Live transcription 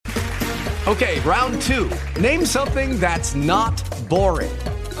Okay, round two. Name something that's not boring.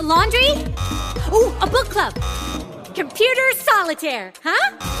 A laundry? Ooh, a book club. Computer solitaire,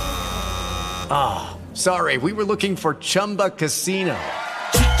 huh? Ah, sorry, we were looking for Chumba Casino.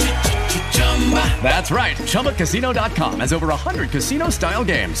 That's right, ChumbaCasino.com has over 100 casino-style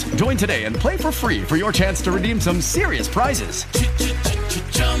games. Join today and play for free for your chance to redeem some serious prizes.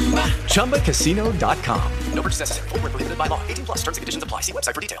 ChumbaCasino.com. No purchase necessary. Void where prohibited by law. 18 plus terms and conditions apply. See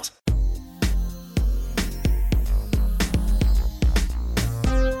website for details.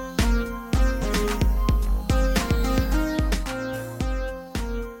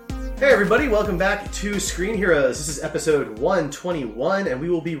 Hey everybody, welcome back to Screen Heroes. This is episode 121, and we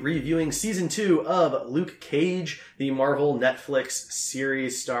will be reviewing season 2 of Luke Cage, the Marvel Netflix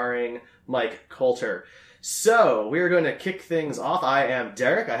series starring Mike Colter. So, we are going to kick things off. I am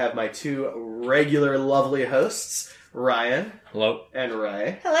Derek. I have my two regular lovely hosts, Ryan. Hello. And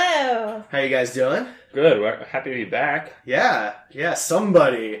Ray. Hello. How you guys doing? Good. We're happy to be back. Yeah,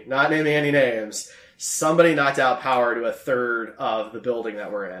 somebody, not naming any names, somebody knocked out power to a third of the building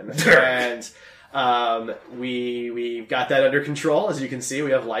that we're in. And we got that under control. As you can see, we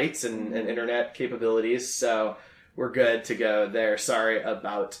have lights and internet capabilities, so we're good to go there. Sorry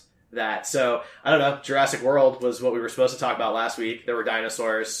about that. So, I don't know, Jurassic World was what we were supposed to talk about last week. There were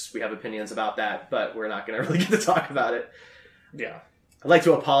dinosaurs. We have opinions about that, but we're not going to really get to talk about it. Yeah. I'd like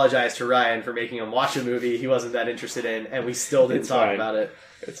to apologize to Ryan for making him watch a movie he wasn't that interested in, and we still didn't talk about it.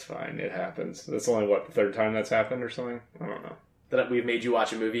 It's fine. It happens. That's only, the third time that's happened or something? I don't know. That we've made you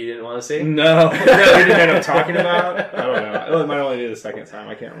watch a movie you didn't want to see? No. We didn't end up talking about? I don't know. It might only be the second time.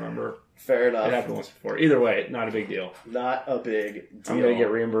 I can't remember. Fair enough. It happened once before. Either way, not a big deal. Not a big deal. I'm going to get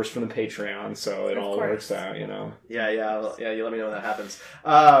reimbursed from the Patreon, so it all works out, you know? Yeah, you let me know when that happens.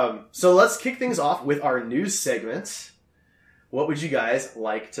 So let's kick things off with our news segment. What would you guys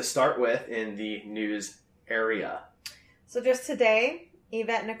like to start with in the news area? So just today,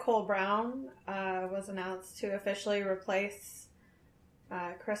 Yvette Nicole Brown was announced to officially replace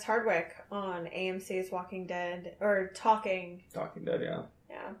Chris Hardwick on AMC's Walking Dead, or Talking. Talking Dead, yeah.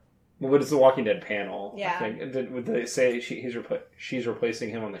 Yeah. Well, what is the Walking Dead panel? Yeah. I think. Would they say she's replacing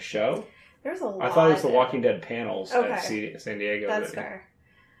him on the show? There's a lot. I thought it was the Walking Dead panels at Okay. San Diego. That's fair.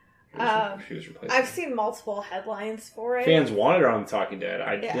 She was replacing I've him. seen multiple headlines for it. Fans wanted her on The Talking Dead.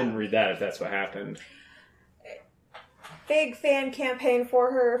 I didn't read that if that's what happened. Big fan campaign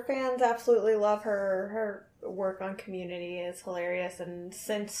for her. Fans absolutely love her. Her work on Community is hilarious, and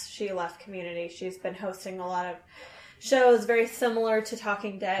since she left Community, she's been hosting a lot of shows very similar to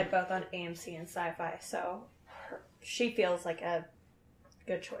Talking Dead, both on AMC and Sci-Fi, so she feels like a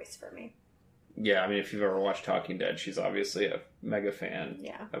good choice for me. Yeah, I mean, if you've ever watched Talking Dead, she's obviously a mega fan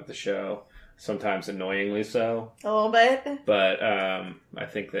of the show. Sometimes annoyingly so. A little bit. But I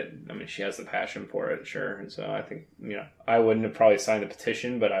think that, she has the passion for it, sure. And so I think, I wouldn't have probably signed the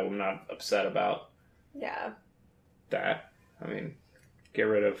petition, but I'm not upset about that. Get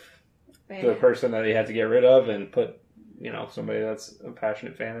rid of the person that you had to get rid of and put, somebody that's a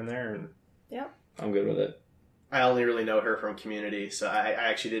passionate fan in there. And I'm good with it. I only really know her from Community, so I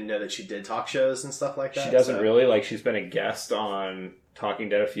actually didn't know that she did talk shows and stuff like that. She doesn't really. She's been a guest on Talking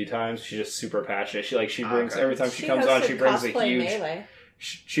Dead a few times. She's just super passionate. She brings, every time she comes on, she brings a huge... Melee.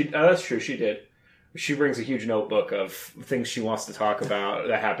 That's true, she did. She brings a huge notebook of things she wants to talk about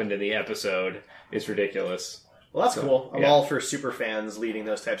that happened in the episode. It's ridiculous. Well, that's cool. I'm all for super fans leading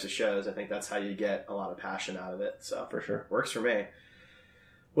those types of shows. I think that's how you get a lot of passion out of it. So for sure. Works for me.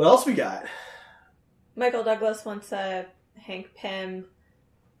 What else we got? Michael Douglas wants a Hank Pym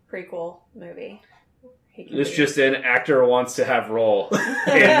prequel movie. It's just an actor wants to have role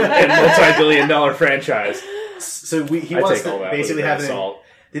in a multi-billion-dollar franchise. So he wants to basically have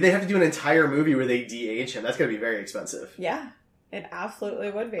did they have to do an entire movie where they de-age him? That's going to be very expensive. Yeah, it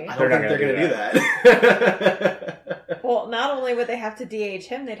absolutely would be. I don't think they're going to do that. Well, not only would they have to de-age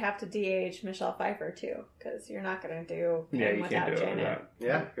him, they'd have to de-age Michelle Pfeiffer too, because you're not going to do him without Janet.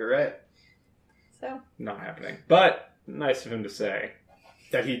 Yeah, you're right. So not happening, but nice of him to say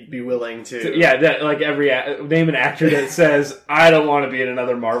that he'd be willing to. Name an actor that says I don't want to be in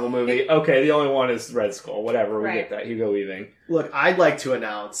another Marvel movie. Okay, the only one is Red Skull. Whatever, we get that. Hugo Weaving. Look, I'd like to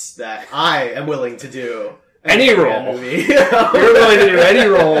announce that I am willing to do any role. Movie. You're willing to do any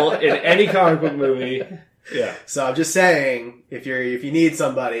role in any comic book movie. Yeah. So I'm just saying, if you need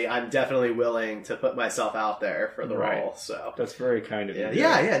somebody, I'm definitely willing to put myself out there for the role. So that's very kind of you.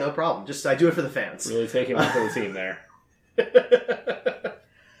 Yeah, no problem. Just I do it for the fans. Really taking one for the team there.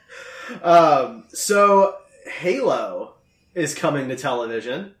 So Halo is coming to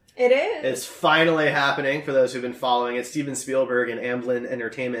television. It is. It's finally happening for those who've been following it. Steven Spielberg and Amblin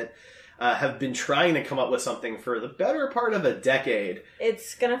Entertainment have been trying to come up with something for the better part of a decade.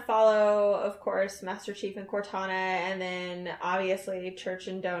 It's going to follow, of course, Master Chief and Cortana, and then obviously Church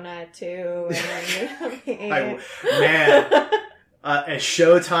and Donut too. And then, a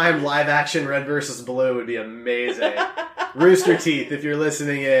Showtime live-action Red vs. Blue would be amazing. Rooster Teeth, if you're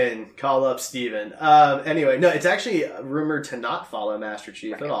listening in, call up Steven. Anyway, no, it's actually rumored to not follow Master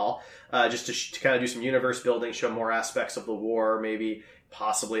Chief at all. Just to kind of do some universe building, show more aspects of the war, maybe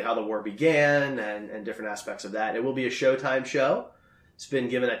possibly how the war began, and different aspects of that. It will be a Showtime show. It's been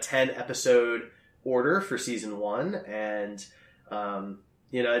given a 10-episode order for season 1, and,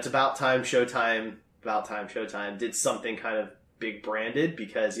 it's about time Showtime did something kind of big branded,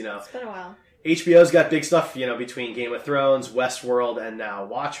 because, it's been a while. HBO's got big stuff, between Game of Thrones, Westworld, and now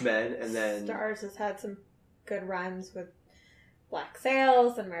Watchmen, and then Starz has had some good runs with Black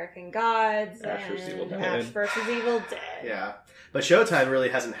Sails and American Gods Ash vs. Evil Dead. Ash vs. Evil Dead. Yeah. But Showtime really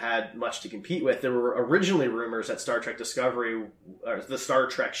hasn't had much to compete with. There were originally rumors that Star Trek Discovery, or the Star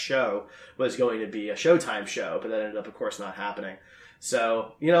Trek show, was going to be a Showtime show, but that ended up, of course, not happening.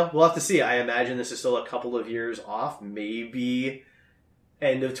 So, we'll have to see. I imagine this is still a couple of years off, maybe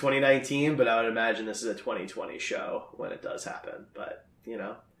end of 2019, but I would imagine this is a 2020 show when it does happen. But,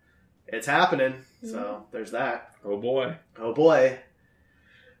 it's happening. So there's that. Oh boy. Oh boy.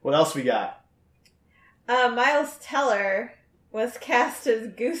 What else we got? Miles Teller was cast as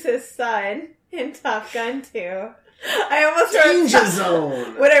Goose's son in Top Gun 2. I almost Danger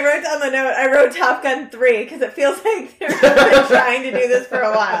Zone. When I wrote down the note, I wrote Top Gun 3 because it feels like they've been trying to do this for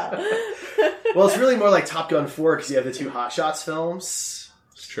a while. Well, it's really more like Top Gun 4 because you have the 2 Hot Shots films.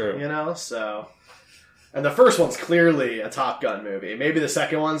 It's true. So... And the first one's clearly a Top Gun movie. Maybe the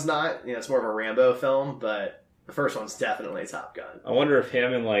second one's not. It's more of a Rambo film, but the first one's definitely Top Gun. I wonder if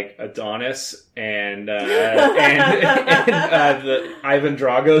him and Adonis and the Ivan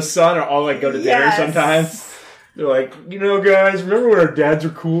Drago's son are all go to dinner sometimes. They're like, guys, remember when our dads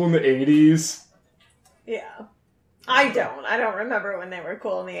were cool in the 80s? Yeah. I don't remember when they were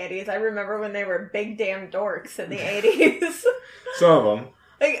cool in the 80s. I remember when they were big damn dorks in the 80s. Some of them.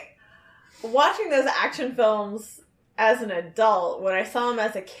 Watching those action films as an adult, when I saw them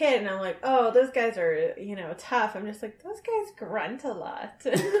as a kid, and I'm like, oh, those guys are, tough. I'm just like, those guys grunt a lot.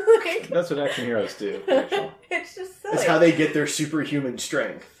 That's what action heroes do. It's just silly. It's how they get their superhuman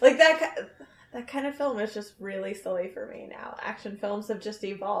strength. That kind of film is just really silly for me now. Action films have just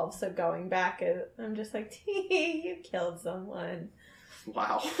evolved, so going back, I'm just like, you killed someone.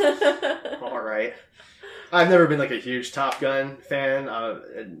 Wow. All right. I've never been a huge Top Gun fan.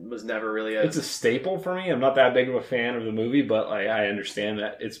 It was never really It's a staple for me. I'm not that big of a fan of the movie, but I understand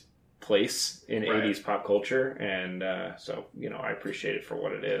that its place in 80s pop culture, and so, I appreciate it for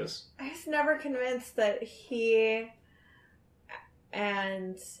what it is. I was never convinced that he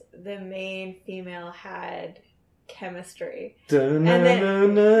and the main female had chemistry. And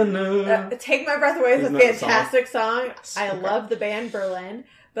then Take My Breath Away is a fantastic song. I love the band Berlin,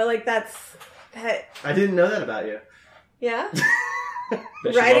 but that's... I didn't know that about you. Yeah?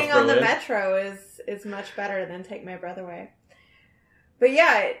 Riding on the Metro is much better than Take My Breath Away. But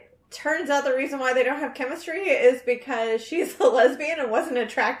yeah, it turns out the reason why they don't have chemistry is because she's a lesbian and wasn't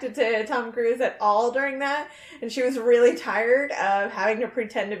attracted to Tom Cruise at all during that. And she was really tired of having to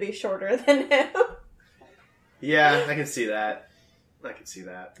pretend to be shorter than him. Yeah, I can see that.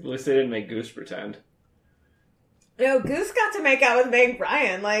 At least they didn't make Goose pretend. No, Goose got to make out with Meg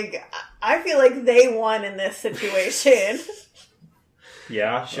Ryan. I feel like they won in this situation.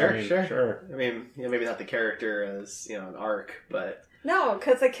 Yeah, sure. I mean, maybe not the character as, an arc, but... No,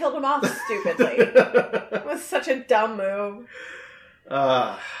 because they killed him off stupidly. It was such a dumb move.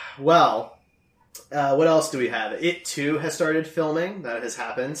 What else do we have? It, too, has started filming. That has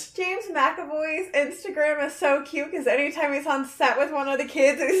happened. James McAvoy's Instagram is so cute because anytime he's on set with one of the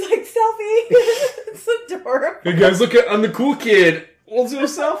kids, he's like, selfie. It's adorable. Hey guys, look, I'm the cool kid. We'll do a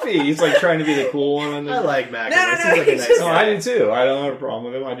selfie. He's trying to be the cool one. I like McAvoy. No, Seems nice guy. I do too. I don't have a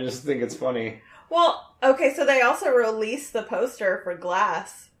problem with him. I just think it's funny. Well, okay, so they also released the poster for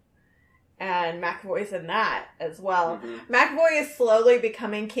Glass. And McAvoy's in that as well. Mm-hmm. McAvoy is slowly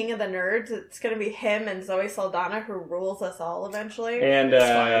becoming king of the nerds. It's going to be him and Zoe Saldana who rules us all eventually. And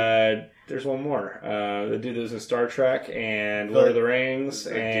there's one more. The dude who's in Star Trek and Lord of the Rings.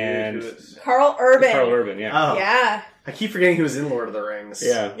 And Carl Urban. Carl Urban, yeah. Oh. Yeah. I keep forgetting he was in Lord of the Rings.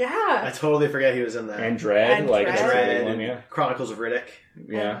 Yeah. Yeah. I totally forget he was in that. And Dredd. Dredd. Chronicles of Riddick.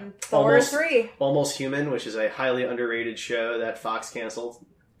 Yeah. And Thor 3. Almost Human, which is a highly underrated show that Fox canceled.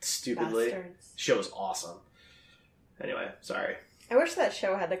 Stupidly. Bastards. Show was awesome. Anyway, sorry. I wish that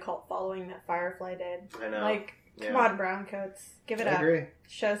show had the cult following that Firefly did. I know. Come on, brown coats. Give it up. I agree.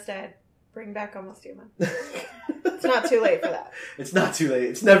 Show's dead. Bring back Almost Human. It's not too late for that. It's not too late.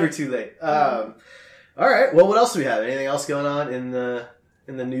 It's never too late. All right. Well, what else do we have? Anything else going on in the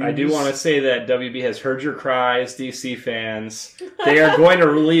news? I do want to say that WB has heard your cries, DC fans. They are going to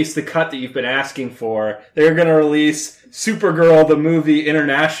release the cut that you've been asking for. They're going to release Supergirl, the movie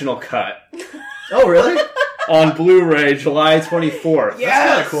international cut. Oh, really? On Blu-ray, July 24th. Yeah, that's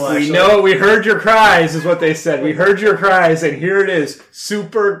kind of cool. Actually. We know, we heard your cries, is what they said. We heard your cries, and here it is,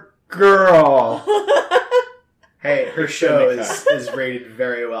 Supergirl. Hey, her show is rated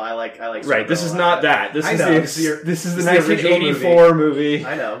very well. I like. Right, this is not that. This is the 1984 movie.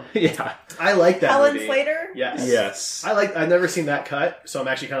 I know. Yeah, I like that. Helen movie. Slater. Yes. I've never seen that cut, so I'm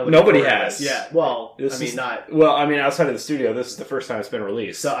actually kind of looking nobody forward has. To this. Yeah. Well, not. Well, I mean, outside of the studio, this is the first time it's been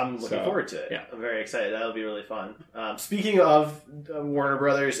released. So I'm looking forward to it. Yeah, I'm very excited. That'll be really fun. Speaking of Warner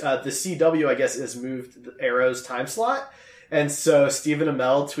Brothers, the CW, I guess, has moved Arrow's time slot. And so Stephen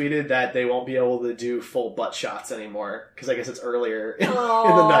Amell tweeted that they won't be able to do full butt shots anymore because I guess it's earlier in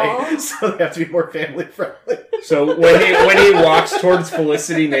the night, so they have to be more family friendly. So when he walks towards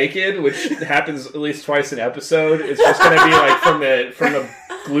Felicity naked, which happens at least twice an episode, it's just going to be like from the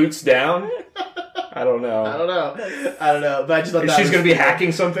glutes down. I don't know. But I just thought she's going to be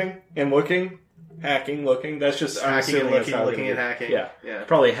hacking something and looking. Hacking, looking. That's just hacking and looking and hacking. Yeah.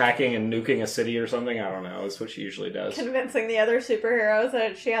 Probably hacking and nuking a city or something. I don't know. That's what she usually does. Convincing the other superheroes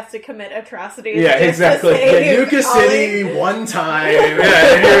that she has to commit atrocities. Yeah, exactly. Nuke a city one time.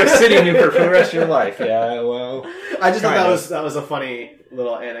 And you're a city nuker for the rest of your life. Yeah, well. I just thought that was a funny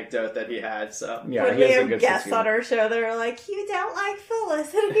little anecdote that he had. So yeah, when we have guests on our show, they're like, "You don't like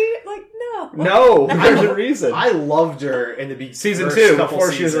Felicity?" Like, no, there's a reason. I loved her in the season 2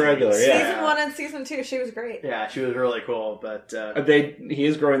 before she was a regular. Yeah, season 1 and season 2, she was great. Yeah, she was really cool. But he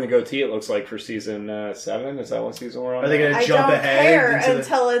is growing the goatee. It looks like for season 7. Is that what season we're on? Are they going to jump ahead? I don't care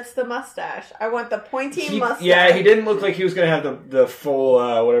until it's the mustache. I want the pointy mustache. Yeah, he didn't look like he was going to have the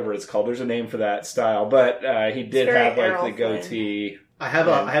full whatever it's called. There's a name for that style, but he did have like the goatee. I have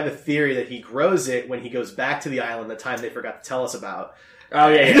a theory that he grows it when he goes back to the island, the time they forgot to tell us about. Oh,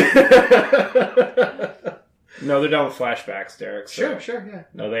 yeah. No, they're done with flashbacks, Derek. So. Sure, yeah.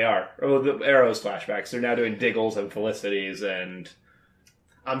 No, they are. Oh, the Arrow's flashbacks. They're now doing Diggles and Felicities and...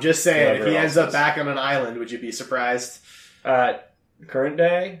 I'm just saying, if he ends up back on an island, would you be surprised? Current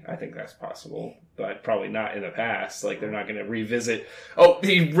day? I think that's possible. But probably not in the past. Like, they're not going to revisit... Oh,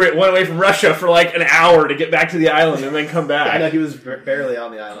 he went away from Russia for like an hour to get back to the island and then come back. I know, he was barely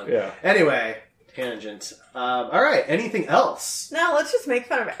on the island. Yeah. Anyway, tangent. All right, anything else? No, let's just make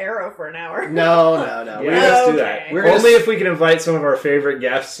fun of Arrow for an hour. No. Yeah, let's do that. Only if we can invite some of our favorite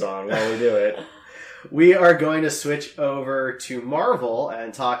guests on while we do it. We are going to switch over to Marvel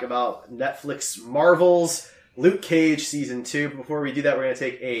and talk about Netflix Marvel's Luke Cage Season 2. But before we do that, we're going to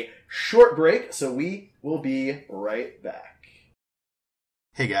take a short break, so we will be right back.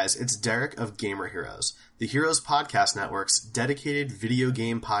 Hey guys, it's Derek of Gamer Heroes, the Heroes Podcast Network's dedicated video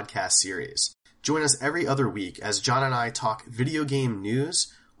game podcast series. Join us every other week as John and I talk video game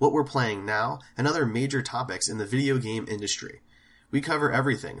news, what we're playing now, and other major topics in the video game industry. We cover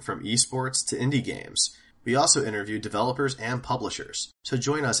everything from esports to indie games. We also interview developers and publishers, so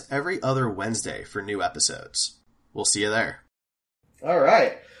join us every other Wednesday for new episodes. We'll see you there. All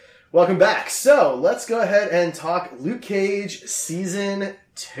right. Welcome back. So, let's go ahead and talk Luke Cage Season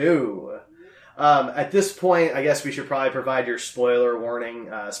 2. At this point, I guess we should probably provide your spoiler warning,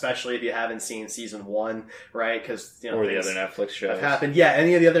 especially if you haven't seen Season 1, right? Because or the other Netflix shows. Have happened. Yeah,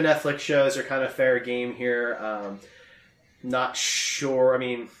 any of the other Netflix shows are kind of fair game here. Not sure. I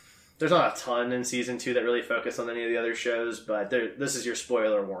mean, there's not a ton in Season 2 that really focus on any of the other shows, but this is your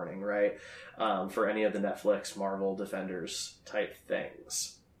spoiler warning, right? For any of the Netflix, Marvel, Defenders type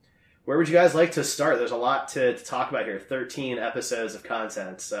things. Where would you guys like to start? There's a lot to talk about here. 13 episodes of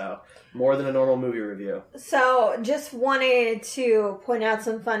content, so more than a normal movie review. So, just wanted to point out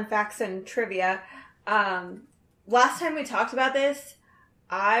some fun facts and trivia. Last time we talked about this,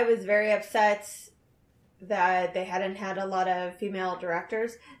 I was very upset that they hadn't had a lot of female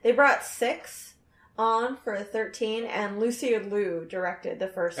directors. They brought 6 on for 13, and Lucy Liu directed the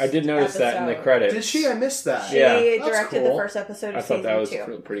first I did notice episode. That in the credits. Did she? I missed that. She directed the first episode of Season 2. I thought that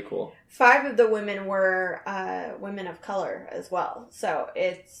was pretty cool. 5 of the women were women of color as well. So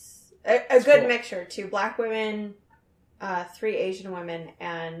it's a good mixture. 2 black women, 3 Asian women,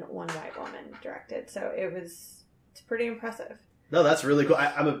 and 1 white woman directed. So it's pretty impressive. No, that's really cool.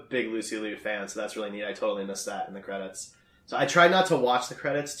 I'm a big Lucy Liu fan, so that's really neat. I totally missed that in the credits. So I tried not to watch the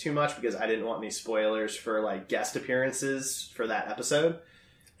credits too much because I didn't want any spoilers for like guest appearances for that episode.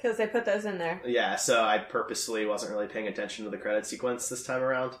 Because they put those in there. Yeah, so I purposely wasn't really paying attention to the credit sequence this time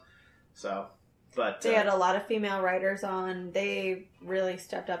around. So, but they had a lot of female writers on. They really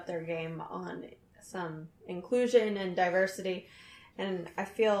stepped up their game on some inclusion and diversity, and I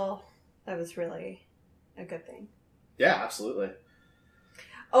feel that was really a good thing. Yeah, absolutely.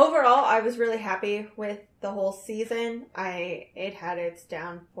 Overall, I was really happy with the whole season. It had its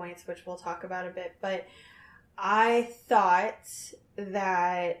down points, which we'll talk about a bit, but I thought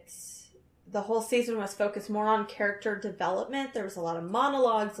that the whole season was focused more on character development. There was a lot of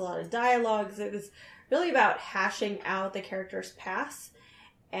monologues, a lot of dialogues. It was really about hashing out the character's past,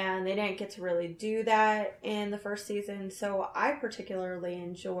 and they didn't get to really do that in the first season, so I particularly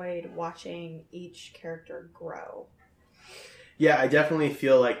enjoyed watching each character grow. Yeah, I definitely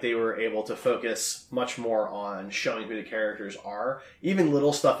feel like they were able to focus much more on showing who the characters are. Even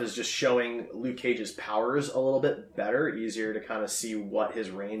little stuff is just showing Luke Cage's powers a little bit better, easier to kind of see what his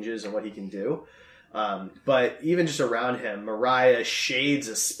range is and what he can do. But even just around him, Mariah, Shades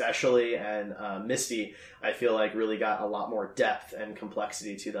especially, and Misty, I feel like really got a lot more depth and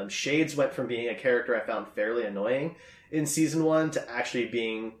complexity to them. Shades went from being a character I found fairly annoying in Season 1 to actually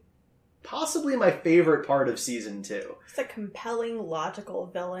being possibly my favorite part of Season 2. He's a compelling, logical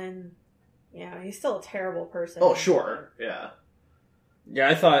villain. Yeah, he's still a terrible person. Oh, sure. Yeah. Yeah,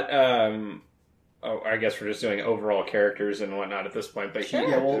 I thought... I guess we're just doing overall characters and whatnot at this point. But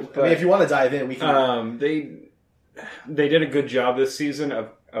yeah, well, I mean, if you want to dive in, we can... They did a good job this season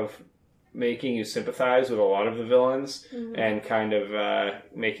of making you sympathize with a lot of the villains and kind of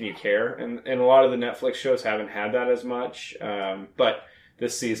making you care. And a lot of the Netflix shows haven't had that as much. But...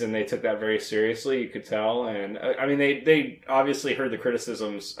 this season, they took that very seriously, you could tell. And, I mean, they obviously heard the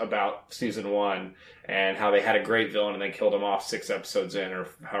criticisms about Season 1 and how they had a great villain and they killed him off 6 episodes in, or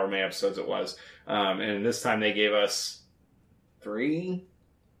however many episodes it was. And this time they gave us 3,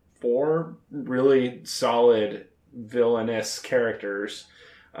 4 really solid villainous characters.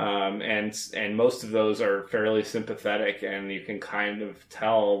 And most of those are fairly sympathetic, and you can kind of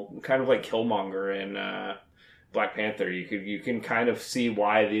tell, kind of like Killmonger in... Black Panther, you can kind of see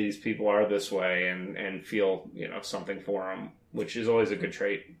why these people are this way and feel, something for them, which is always a good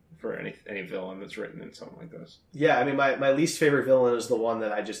trait for any villain that's written in something like this. Yeah, I mean, my least favorite villain is the one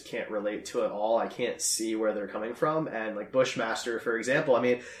that I just can't relate to at all. I can't see where they're coming from. And like Bushmaster, for example, I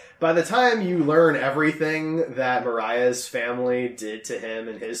mean, by the time you learn everything that Mariah's family did to him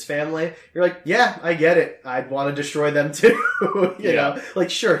and his family, you're like, yeah, I get it. I'd want to destroy them too. you know,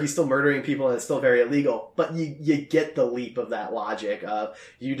 like, sure, he's still murdering people and it's still very illegal, but you get the leap of that logic of,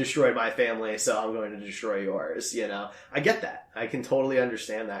 you destroyed my family, so I'm going to destroy yours. I get that. I can totally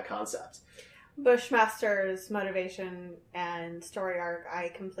understand that concept. Bushmaster's motivation and story arc, I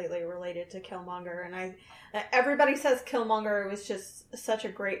completely related to Killmonger, and everybody says Killmonger was just such a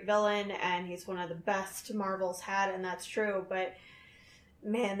great villain, and he's one of the best Marvel's had, and that's true, but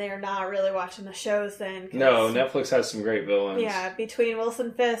man, they're not really watching the shows then. No, Netflix has some great villains. Yeah, between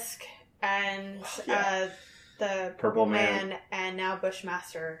Wilson Fisk and the Purple Man and now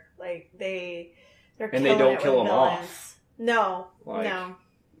Bushmaster, like they're and they don't kill him villains. Off. No.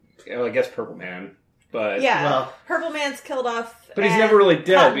 I guess Purple Man, but Purple Man's killed off, but he's never really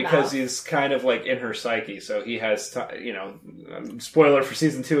dead because he's kind of like in her psyche. So he has, spoiler for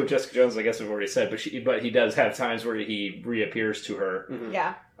season 2 of Jessica Jones. I guess I've already said, but he does have times where he reappears to her. Mm-hmm.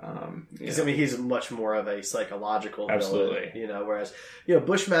 Yeah. Because I mean, he's much more of a psychological Absolutely. villain, whereas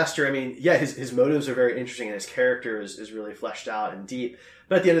Bushmaster, I mean, yeah, his motives are very interesting and his character is really fleshed out and deep.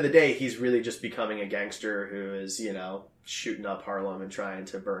 But at the end of the day, he's really just becoming a gangster who is, shooting up Harlem and trying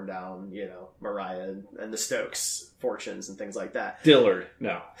to burn down, Mariah and the Stokes fortunes and things like that. Dillard,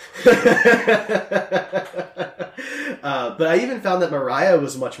 no. But I even found that Mariah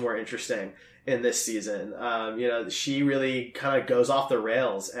was much more interesting in this season. She really kind of goes off the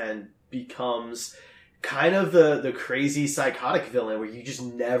rails and becomes kind of the crazy psychotic villain where you just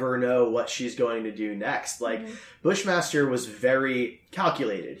never know what she's going to do next. Like, Bushmaster was very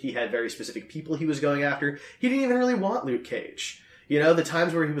calculated. He had very specific people he was going after. He didn't even really want Luke Cage. The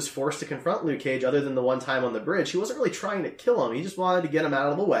times where he was forced to confront Luke Cage, other than the one time on the bridge, he wasn't really trying to kill him. He just wanted to get him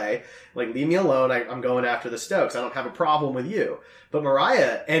out of the way. Like, leave me alone. I'm going after the Stokes. I don't have a problem with you. But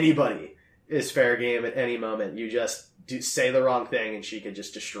Mariah, anybody is fair game at any moment. You just say the wrong thing and she could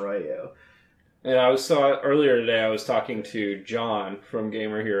just destroy you. Yeah, earlier today I was talking to John from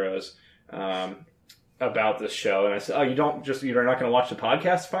Gamer Heroes about this show, and I said, you're not going to watch the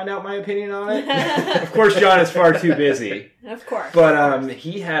podcast to find out my opinion on it? Of course, John is far too busy. Of course. But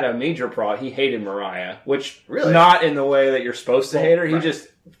he had a major problem. He hated Mariah, which not in the way that you're supposed to hate her. He just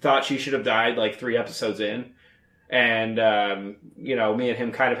thought she should have died like 3 episodes in. And, me and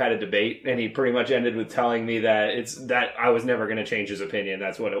him kind of had a debate, and he pretty much ended with telling me that I was never going to change his opinion.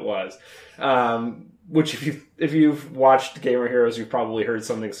 That's what it was. Which if you've watched Gamer Heroes, you've probably heard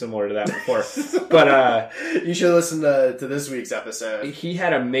something similar to that before. But, you should listen to this week's episode. He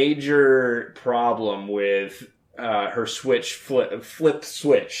had a major problem with, her flip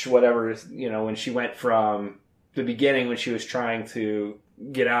switch, whatever, when she went from the beginning when she was trying to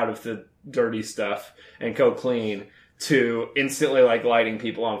get out of the dirty stuff and go clean to instantly lighting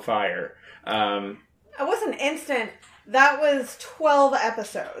people on fire. It wasn't instant. That was 12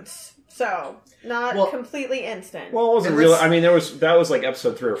 episodes. So, not completely instant. Well, it wasn't really. I mean, that was like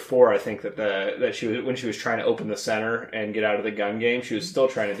episode 3 or 4. I think that she was when she was trying to open the center and get out of the gun game. She was still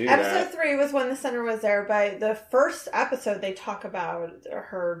trying to do that. Episode 3 was when the center was there. By the first episode, they talk about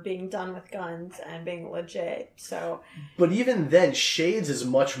her being done with guns and being legit. So, but even then, Shades is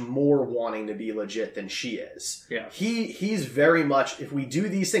much more wanting to be legit than she is. Yeah, he's very much. If we do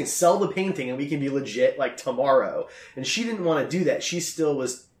these things, sell the painting, and we can be legit tomorrow. And she didn't want to do that. She still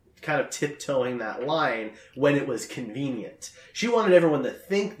was kind of tiptoeing that line when it was convenient. She wanted everyone to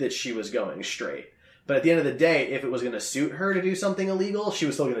think that she was going straight. But at the end of the day, if it was going to suit her to do something illegal, she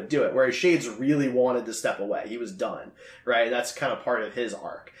was still going to do it. Whereas Shades really wanted to step away. He was done, right? That's kind of part of his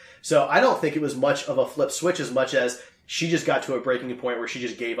arc. So I don't think it was much of a flip switch as much as she just got to a breaking point where she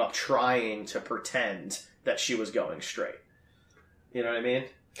just gave up trying to pretend that she was going straight. You know what I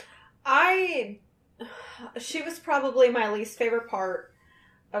mean? She was probably my least favorite part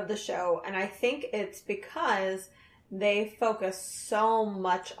of the show, and I think it's because they focused so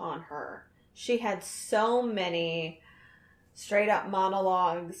much on her. She had so many straight up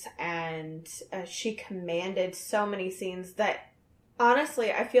monologues, and she commanded so many scenes that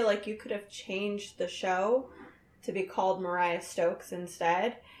honestly I feel like you could have changed the show to be called Mariah Stokes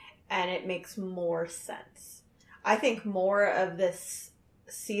instead, and it makes more sense. I think more of this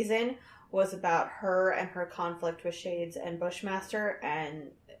season was about her and her conflict with Shades and Bushmaster,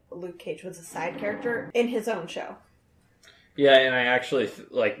 and Luke Cage was a side character in his own show. Yeah, and I actually,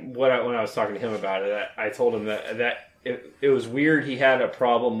 when I was talking to him about it, I told him that it was weird he had a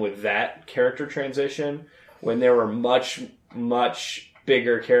problem with that character transition when there were much, much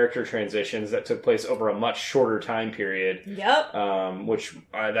bigger character transitions that took place over a much shorter time period. Yep. Which,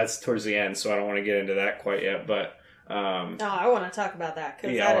 that's towards the end, so I don't want to get into that quite yet, but... I want to talk about that.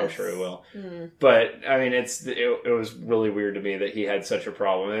 I'm sure it will. But I mean, it was really weird to me that he had such a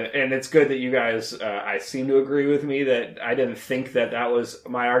problem, and it's good that you guys, I seem to agree with me that I didn't think that was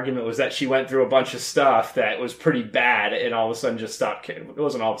my argument was that she went through a bunch of stuff that was pretty bad, and all of a sudden just stopped. It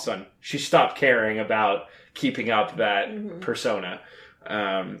wasn't all of a sudden. She stopped caring about keeping up that persona,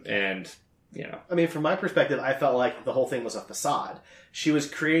 and. I mean, from my perspective, I felt like the whole thing was a facade. She was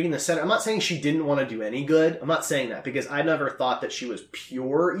creating the center. I'm not saying she didn't want to do any good. I'm not saying that because I never thought that she was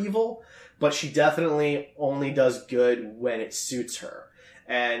pure evil, but she definitely only does good when it suits her.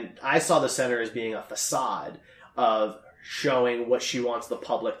 And I saw the center as being a facade of showing what she wants the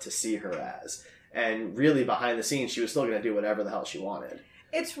public to see her as. And really behind the scenes, she was still going to do whatever the hell she wanted.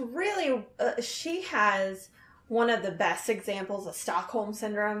 It's really, she has one of the best examples of Stockholm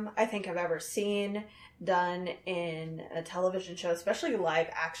Syndrome I think I've ever seen done in a television show, especially live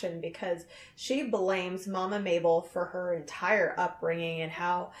action, because she blames Mama Mabel for her entire upbringing and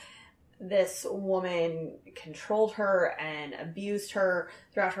how this woman controlled her and abused her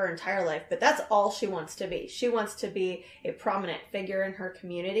throughout her entire life. But that's all she wants to be. She wants to be a prominent figure in her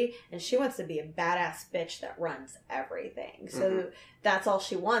community, and she wants to be a badass bitch that runs everything. So that's all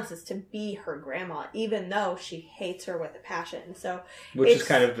she wants, is to be her grandma, even though she hates her with a passion. So, which is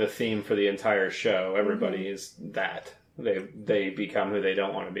kind of the theme for the entire show. Everybody is that. They become who they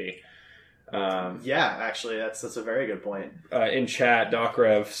don't want to be. Yeah, actually, that's a very good point. In chat,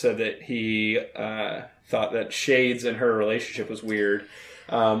 Dokrev said that he thought that Shades and her relationship was weird,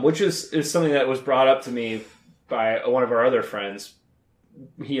 which is something that was brought up to me by one of our other friends.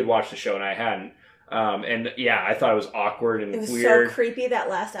 He had watched the show and I hadn't. And yeah, I thought it was awkward and weird. It was so creepy, that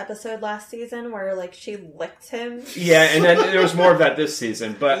last episode last season where she licked him. Yeah, and then there was more of that this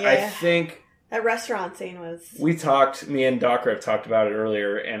season. But yeah. I think... that restaurant scene was... me and Dokrev talked about it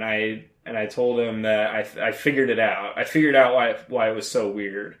earlier, and I told him that I figured it out. I figured out why it was so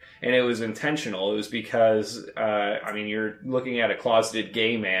weird. And it was intentional. It was because, you're looking at a closeted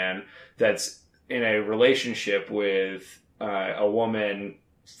gay man that's in a relationship with a woman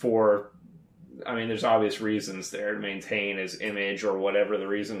for... there's obvious reasons there to maintain his image or whatever the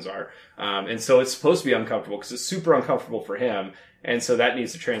reasons are. And so it's supposed to be uncomfortable because it's super uncomfortable for him. And so that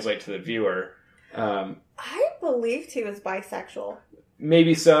needs to translate to the viewer. I believed he was bisexual.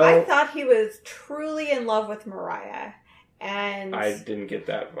 maybe so. I thought he was truly in love with Mariah, and I didn't get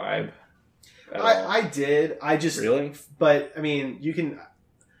that vibe. I did. I just really, but I mean, you can.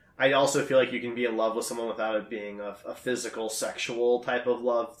 I also feel like you can be in love with someone without it being a physical, sexual type of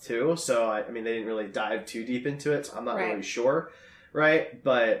love too. So I mean, they didn't really dive too deep into it. So I'm not really sure, right?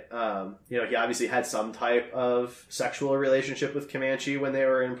 But he obviously had some type of sexual relationship with Comanche when they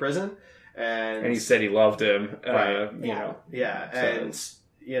were in prison, and he said he loved him. Right. So. And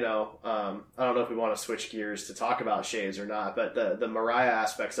I don't know if we want to switch gears to talk about Shades or not, but the Mariah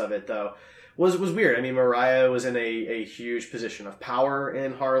aspects of it though. Was weird. I mean, Mariah was in a huge position of power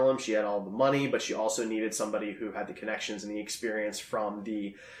in Harlem. She had all the money, but she also needed somebody who had the connections and the experience from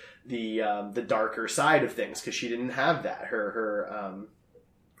the darker side of things, because she didn't have that. From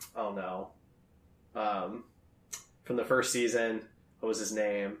the first season, what was his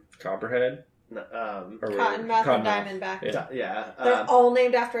name? Copperhead. Cottonmouth and Diamondback. Yeah. They're all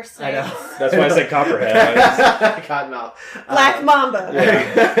named after snakes. I know. That's why I said Copperhead. Cottonmouth. Black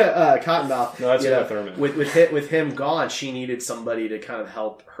Mamba. Cottonmouth. No, that's Uma Thurman. With him gone, she needed somebody to kind of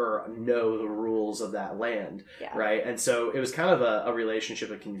help her know the rules of that land, right? And so it was kind of a relationship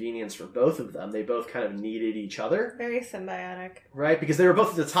of convenience for both of them. They both kind of needed each other. Very symbiotic. Right? Because they were both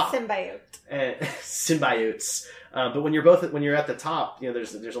at the top. Symbiotes. But when you're at the top,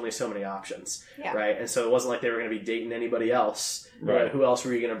 there's only so many options, right? And so it wasn't like they were going to be dating anybody else. Right. Who else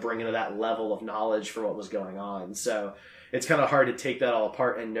were you going to bring into that level of knowledge for what was going on? So it's kind of hard to take that all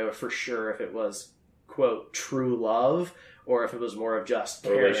apart and know for sure if it was, quote, true love, or if it was more of just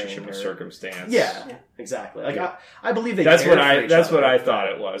a relationship of circumstance. Yeah, exactly. Like I believe they. That's what I thought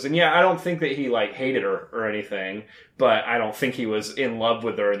it was, and I don't think that he hated her or anything, but I don't think he was in love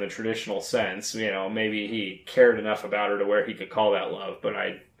with her in the traditional sense. Maybe he cared enough about her to where he could call that love, but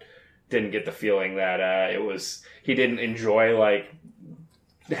I didn't get the feeling that he didn't enjoy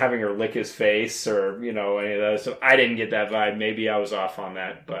having her lick his face or any of that. So I didn't get that vibe. Maybe I was off on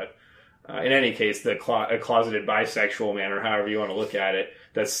that, but. In any case, a closeted bisexual man, or however you want to look at it,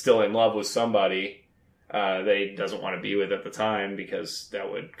 that's still in love with somebody that he doesn't want to be with at the time, because that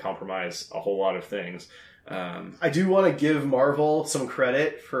would compromise a whole lot of things. I do want to give Marvel some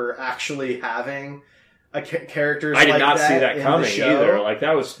credit for actually having characters. I did not see that coming either.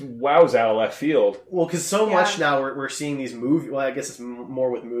 That was out of left field. Well, because so much now we're seeing these movies. Well, I guess it's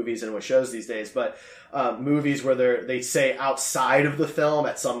more with movies than with shows these days. But movies where they say outside of the film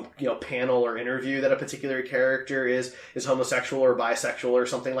at some panel or interview that a particular character is homosexual or bisexual or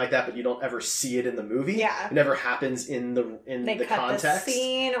something like that, but you don't ever see it in the movie. Yeah, it never happens in the context. The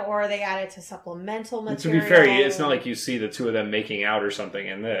scene, or they add it to supplemental material. To be fair, it's not like you see the two of them making out or something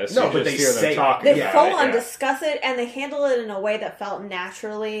in this. No, you but just they hear say them talking. They full on discuss it, and they handle it in a way that felt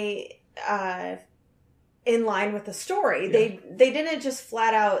naturally in line with the story. Yeah. They didn't just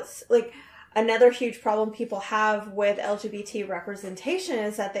flat out another huge problem people have with LGBT representation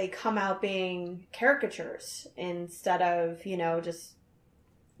is that they come out being caricatures instead of just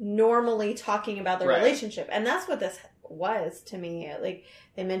normally talking about the relationship, and that's what this was to me.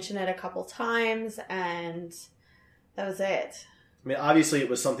 They mentioned it a couple times, and that was it. I mean, obviously, it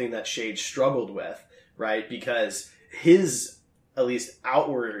was something that Shade struggled with. Right, because his, at least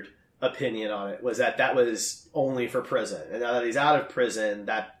outward opinion on it was that was only for prison, and now that he's out of prison,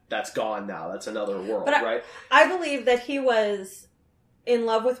 that's gone now. That's another world, right? I believe that he was in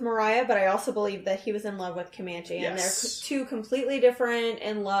love with Mariah, but I also believe that he was in love with Comanche, and they're two completely different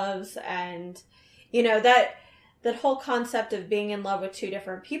in loves, and that whole concept of being in love with two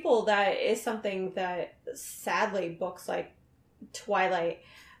different people, that is something that sadly books like Twilight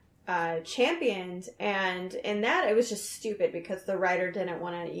championed, and in that it was just stupid because the writer didn't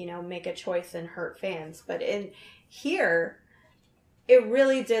want to make a choice and hurt fans. But in here, it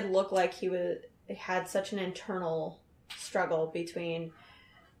really did look like he had such an internal struggle between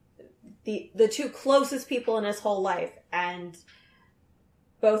the two closest people in his whole life, and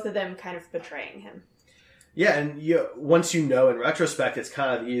both of them kind of betraying him. Yeah, and once in retrospect, it's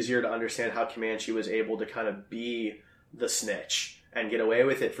kind of easier to understand how Comanche was able to kind of be the snitch and get away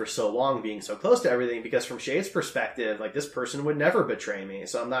with it for so long, being so close to everything, because from Shade's perspective, this person would never betray me.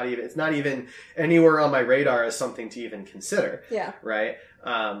 So it's not even anywhere on my radar as something to even consider. Yeah. Right?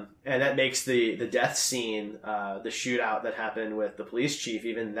 And that makes the death scene, the shootout that happened with the police chief,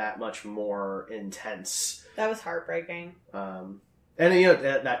 even that much more intense. That was heartbreaking. And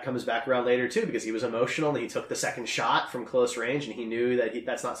that comes back around later too, because he was emotional and he took the second shot from close range, and he knew that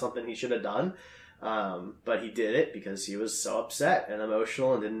that's not something he should have done. But he did it because he was so upset and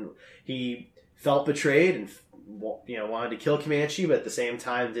emotional, and he felt betrayed and wanted to kill Comanche, but at the same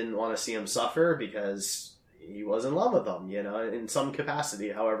time didn't want to see him suffer because he was in love with them, in some capacity,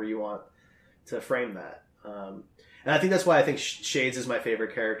 however you want to frame that. And I think that's why I think Shades is my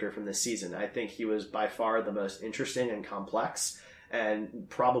favorite character from this season. I think he was by far the most interesting and complex, and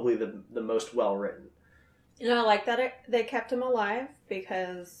probably the most well written. And I like that they kept him alive,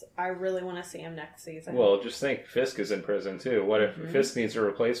 because I really want to see him next season. Well, just think, Fisk is in prison too. What if Fisk needs a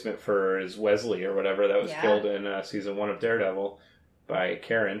replacement for his Wesley or whatever that was killed in season 1 of Daredevil by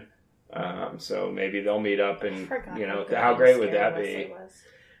Karen? So maybe they'll meet up, and how great would that be?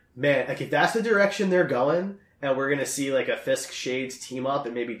 Man, like if that's the direction they're going, and we're gonna see like a Fisk Shades team up,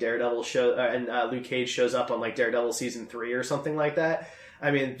 and maybe Daredevil and Luke Cage shows up on like Daredevil season 3 or something like that. I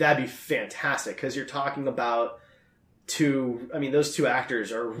mean, that'd be fantastic, because you're talking about those two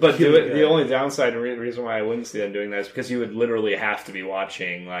actors are. But really the only downside and reason why I wouldn't see them doing that is because you would literally have to be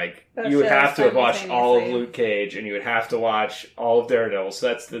watching, you would have to have watched all of Luke Cage, and you would have to watch all of Daredevil. So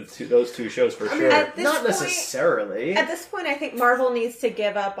that's those two shows for sure. Not necessarily. At this point, I think Marvel needs to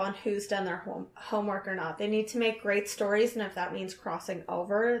give up on who's done their homework or not. They need to make great stories, and if that means crossing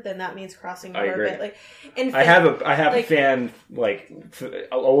over, then that means crossing over. I agree. But I have a fan,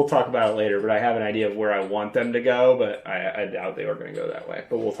 we'll talk about it later, but I have an idea of where I want them to go, but I doubt they were going to go that way,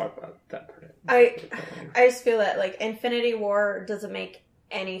 but we'll talk about that part. I just feel that Infinity War doesn't make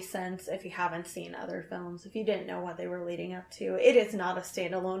any sense if you haven't seen other films. If you didn't know what they were leading up to, it is not a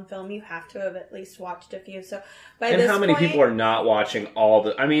standalone film. You have to have at least watched a few. So how many people are not watching all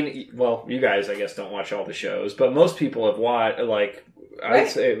the? I mean, well, you guys, I guess, don't watch all the shows, but most people have watched. I'd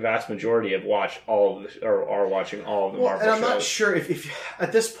say a vast majority have watched all of or are watching all of the Marvel shows. And I'm not sure if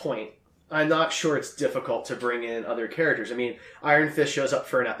at this point. I'm not sure it's difficult to bring in other characters. I mean, Iron Fist shows up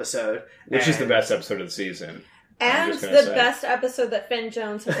for an episode. Which is the best episode of the season. And the best episode that Finn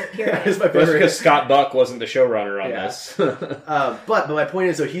Jones has appeared in. It's my favorite. Because Scott Buck wasn't the showrunner on this. But my point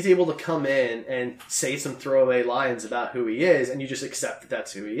is, though, he's able to come in and say some throwaway lines about who he is, and you just accept that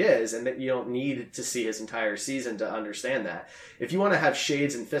that's who he is, and that you don't need to see his entire season to understand that. If you want to have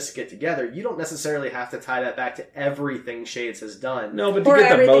Shades and Fisk get together, you don't necessarily have to tie that back to everything Shades has done. No, but to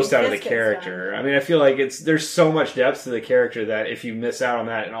get the most out of the character. I mean, I feel like there's so much depth to the character that if you miss out on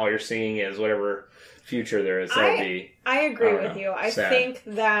that and all you're seeing is whatever future there is, I agree with you. I think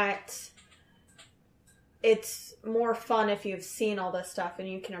that it's more fun if you've seen all this stuff and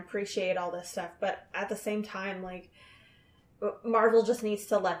you can appreciate all this stuff. But at the same time, Marvel just needs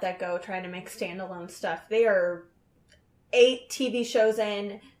to let that go, trying to make standalone stuff. They are 8 TV shows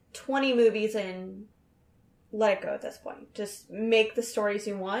in, 20 movies in. Let it go at this point. Just make the stories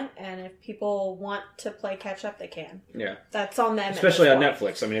you want, and if people want to play catch up, they can. Yeah. That's on them. Especially on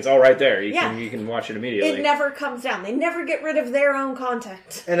Netflix. I mean, it's all right there. You can watch it immediately. It never comes down. They never get rid of their own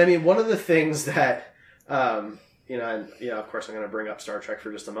content. And I mean, one of the things that, of course I'm going to bring up Star Trek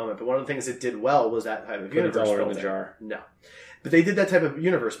for just a moment, but one of the things it did well was that type of universe building. In the jar. No. But they did that type of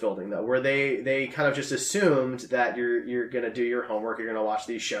universe building, though, where they kind of just assumed that you're going to do your homework, you're going to watch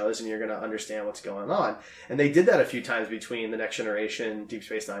these shows, and you're going to understand what's going on. And they did that a few times between The Next Generation, Deep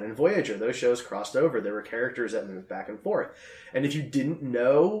Space Nine, and Voyager. Those shows crossed over. There were characters that moved back and forth. And if you didn't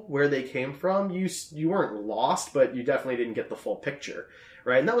know where they came from, you weren't lost, but you definitely didn't get the full picture,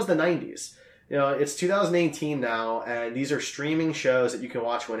 right? And that was the 90s. It's 2018 now, and these are streaming shows that you can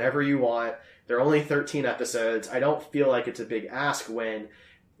watch whenever you want. They're only 13 episodes. I don't feel like it's a big ask when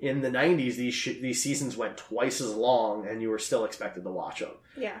in the 90s these seasons went twice as long and you were still expected to watch them.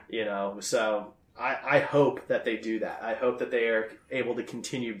 Yeah. So I hope that they do that. I hope that they are able to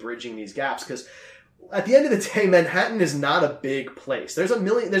continue bridging these gaps, because at the end of the day, Manhattan is not a big place. There's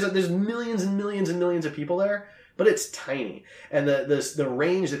millions and millions and millions of people there, but it's tiny. And the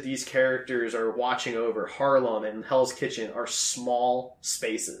range that these characters are watching over, Harlem and Hell's Kitchen, are small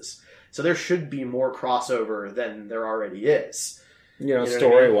spaces. So there should be more crossover than there already is.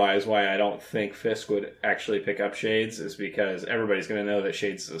 Story-wise, why I don't think Fisk would actually pick up Shades is because everybody's going to know that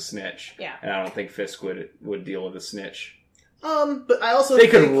Shades is a snitch. Yeah. And I don't think Fisk would deal with a snitch. But I also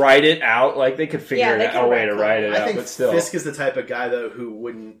think... They could write it out. They could figure out a way to write it out, think but still. Fisk is the type of guy, though, who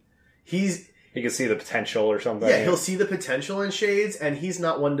wouldn't... He could see the potential or something. Yeah, he'll see the potential in Shades, and he's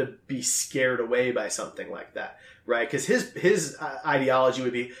not one to be scared away by something like that. Right, because his ideology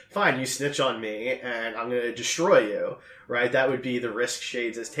would be, fine, you snitch on me, and I'm going to destroy you. Right, that would be the risk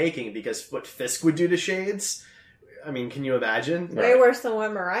Shades is taking, because what Fisk would do to Shades, I mean, can you imagine? Way worse than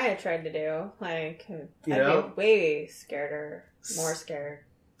what Mariah tried to do. I'd be way scared, more scared.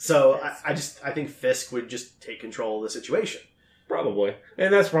 So I think Fisk would just take control of the situation. Probably.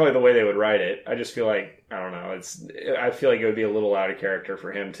 And that's probably the way they would write it. I just feel like, I don't know, I feel like it would be a little out of character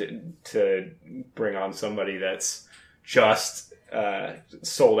for him to bring on somebody that's just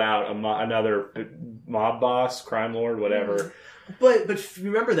sold out another mob boss, crime lord, whatever. But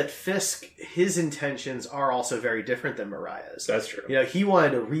remember that Fisk, his intentions are also very different than Mariah's. That's true. You know, he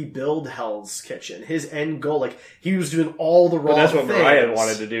wanted to rebuild Hell's Kitchen. His end goal, like, he was doing all the wrong things. But that's what Mariah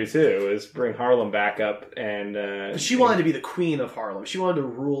wanted to do, too, is bring Harlem back up and... But she wanted to be the queen of Harlem. She wanted to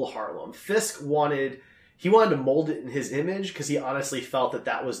rule Harlem. Fisk wanted to mold it in his image because he honestly felt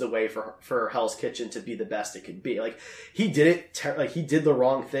that was the way for Hell's Kitchen to be the best it could be. Like, he did it, he did the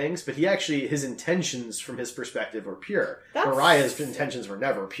wrong things, but his intentions from his perspective were pure. Mariah's intentions were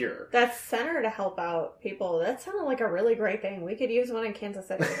never pure. That center to help out people, that sounded like a really great thing. We could use one in Kansas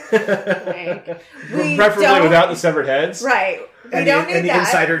City. Preferably without the severed heads. Right. We don't need and that. the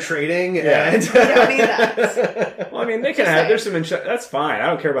insider trading. Yeah. And... we don't need that. Well, I mean, they can have, there's some, that's fine. I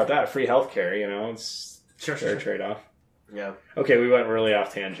don't care about that. Free healthcare, it's... Sure. Trade-off. Yeah. Okay, we went really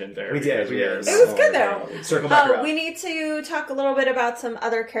off tangent there. We did. It was good, though. Circle back around. We need to talk a little bit about some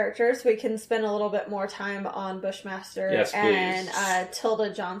other characters. We can spend a little bit more time on Bushmaster and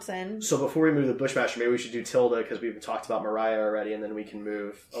Tilda Johnson. So before we move to Bushmaster, maybe we should do Tilda, because we've talked about Mariah already, and then we can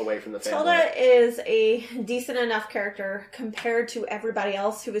move away from the family. Tilda is a decent enough character compared to everybody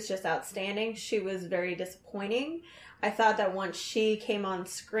else who was just outstanding. She was very disappointing. I thought that once she came on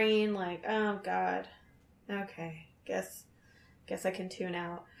screen, like, oh, God. Okay, guess I can tune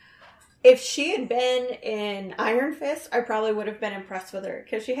out. If she had been in Iron Fist, I probably would have been impressed with her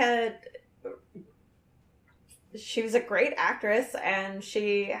because she was a great actress and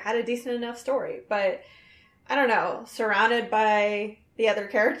she had a decent enough story. But I don't know, surrounded by the other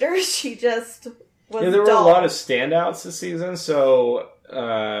characters, she just was there dull. were a lot of standouts this season, so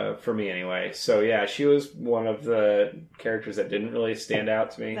for me anyway. So yeah, she was one of the characters that didn't really stand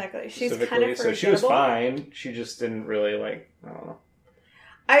out to me. Exactly. She's specifically. kind of so she was fine. She just didn't really I don't know.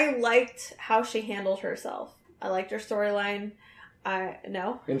 I liked how she handled herself. I liked her storyline.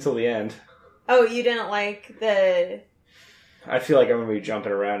 No? Until the end. Oh, you didn't like the... I feel like I'm going to be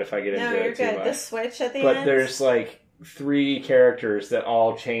jumping around if I get into it too much. No, you're good. The switch at the end? But there's 3 characters that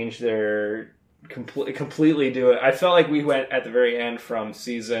all change their... completely do it. I felt like we went at the very end from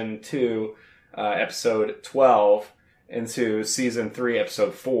season 2, episode 12, into season 3,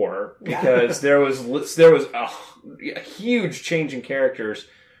 episode 4, because there was a huge change in characters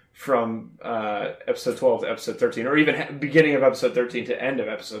from episode 12 to episode 13, or even beginning of episode 13 to end of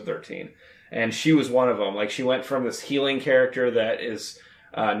episode 13. And she was one of them. Like, she went from this healing character that is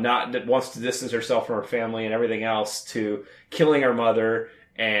that wants to distance herself from her family and everything else to killing her mother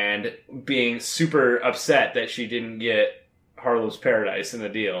and being super upset that she didn't get Harlem's Paradise in the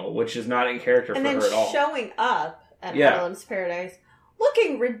deal, which is not in character for her at all. And then showing up at Harlem's Paradise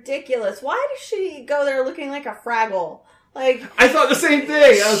looking ridiculous. Why does she go there looking like a Fraggle? Like, I thought the same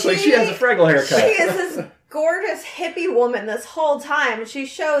thing. I was like, she has a Fraggle haircut. She is this gorgeous hippie woman this whole time. She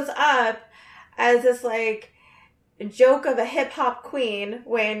shows up as this, joke of a hip-hop queen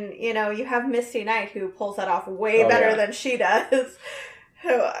when, you have Misty Knight who pulls that off way better than she does.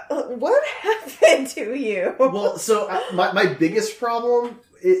 What happened to you? Well, so my biggest problem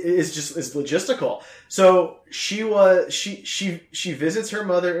is logistical. So she visits her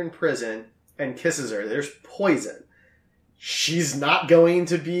mother in prison and kisses her. There's poison. She's not going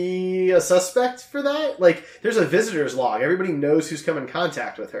to be a suspect for that? There's a visitor's log. Everybody knows who's come in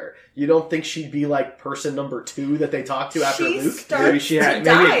contact with her. You don't think she'd be, person number 2 that they talk to after Luke? Maybe it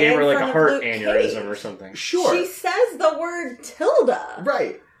gave her, a heart aneurysm or something. Sure. She says the word Tilda.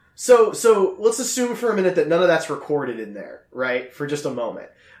 Right. So let's assume for a minute that none of that's recorded in there, right? For just a moment,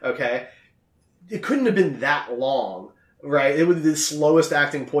 okay? It couldn't have been that long. Right, it was the slowest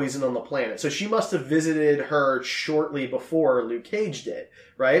acting poison on the planet. So she must have visited her shortly before Luke Cage did,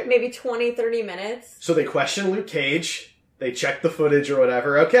 right? Maybe 20, 30 minutes. So they question Luke Cage. They check the footage or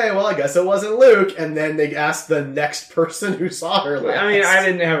whatever. Okay, well, I guess it wasn't Luke. And then they ask the next person who saw her last. I mean, I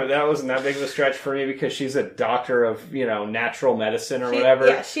didn't have it. That wasn't that big of a stretch for me because she's a doctor of, natural medicine or whatever.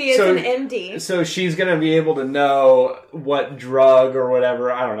 Yeah, she is an MD. So she's going to be able to know what drug or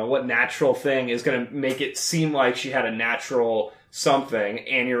whatever, I don't know, what natural thing is going to make it seem like she had a natural something,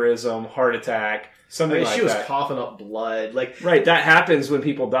 aneurysm, heart attack, something like that. She was coughing up blood. Right, that happens when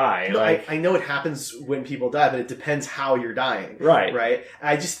people die. No, I know it happens when people die, but it depends how you're dying. Right. Right?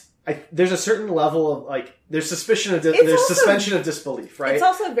 There's a certain level of, there's suspension of disbelief, right? It's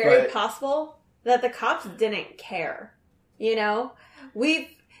also very possible that the cops didn't care.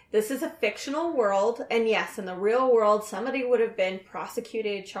 This is a fictional world, and yes, in the real world, somebody would have been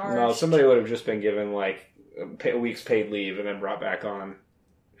prosecuted, charged. No, somebody would have just been given, a week's paid leave and then brought back on.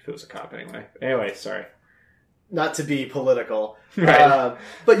 If it was a cop, anyway. Anyway, sorry. not to be political, Right.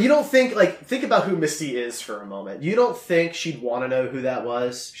 but you don't think think about who Misty is for a moment. You don't think she'd want to know who that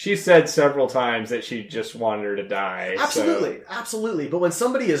was? She said several times that she just wanted her to die. Absolutely. But when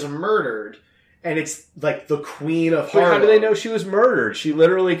somebody is murdered, and it's like the Queen of But Harlem, how do they know she was murdered? She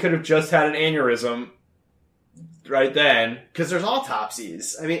literally could have just had an aneurysm right then. Because there's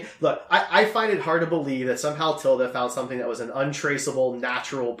autopsies. I mean, look, I find it hard to believe that somehow Tilda found something that was an untraceable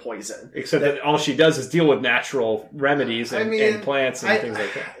natural poison. Except that all she does is deal with natural remedies and plants and things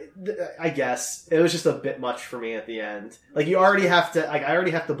like that. I guess it was just a bit much for me at the end. Like I already have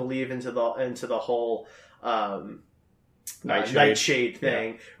to believe into the whole nightshade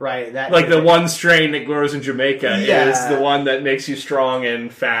thing, right? That like the one strain that grows in Jamaica is the one that makes you strong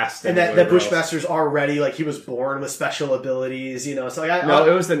and fast, and that Bushmaster's already he was born with special abilities, So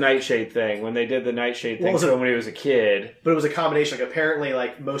it was the nightshade thing when they did the nightshade thing. So when he was a kid, but it was a combination. Apparently,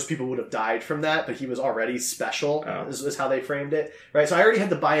 most people would have died from that, but he was already special. Is how they framed it, right? So I already had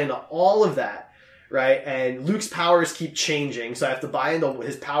to buy into all of that. Right, and Luke's powers keep changing, so I have to buy into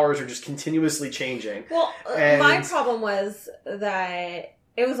his powers are just continuously changing. Well, my problem was that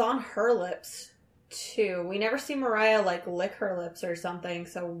it was on her lips too. We never see Mariah lick her lips or something.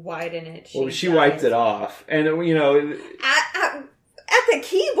 So why didn't she? Well, she wiped it off, and at the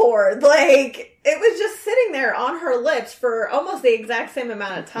keyboard, it was just sitting there on her lips for almost the exact same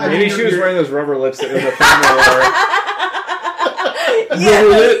amount of time. Maybe she was wearing those rubber lips that Uma Thurman wore.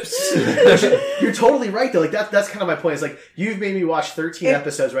 Yes. Lips. You're totally right, though. That's kind of my point. It's you've made me watch 13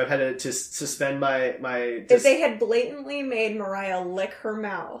 episodes where I've had to suspend my. If they had blatantly made Mariah lick her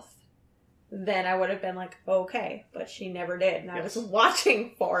mouth, then I would have been okay. But she never did, and I was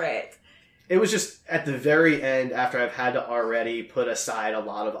watching for it. It was just at the very end, after I've had to already put aside a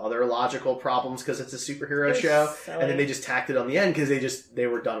lot of other logical problems because it's a superhero show, silly. And then they just tacked it on the end because they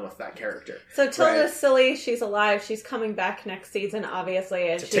were done with that character. So Tilda's silly. She's alive. She's coming back next season, obviously,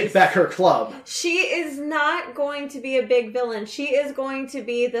 and take back her club. She is not going to be a big villain. She is going to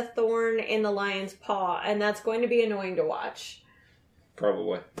be the thorn in the lion's paw, and that's going to be annoying to watch.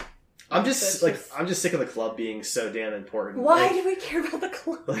 Probably. I'm just sick of the club being so damn important. Why do we care about the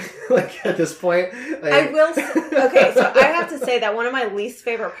club? At this point, I will. Okay, so I have to say that one of my least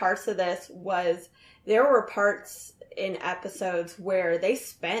favorite parts of this was there were parts in episodes where they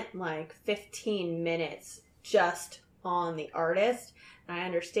spent 15 minutes just on the artist. And I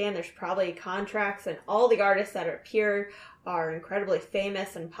understand there's probably contracts, and all the artists that appear are incredibly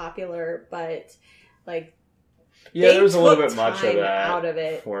famous and popular, but there was a little bit much of that out of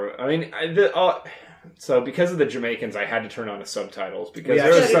it. So because of the Jamaicans, I had to turn on the subtitles because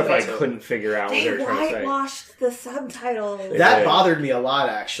there was stuff I couldn't figure out what they were trying to say. They whitewashed the subtitles. That bothered me a lot,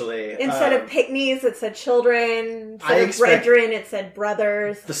 actually. Instead of pygmies, it said children. Instead of brethren, it said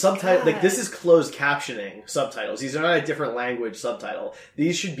brothers. The subtitle, this is closed captioning subtitles. These are not a different language subtitle.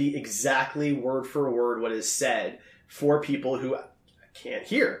 These should be exactly word for word what is said for people who can't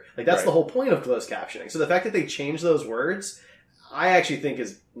hear. That's the whole point of closed captioning. So the fact that they changed those words, I actually think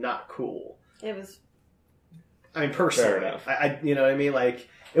is not cool. It was. I mean, personally, I you know what I mean?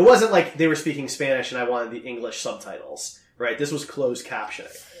 It wasn't like they were speaking Spanish and I wanted the English subtitles, right? This was closed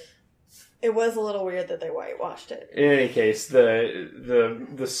captioning. It was a little weird that they whitewashed it. In any case,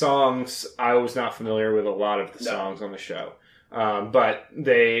 the songs, I was not familiar with a lot of the songs on the show. But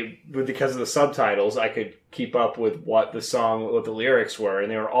because of the subtitles, I could keep up with what the lyrics were, and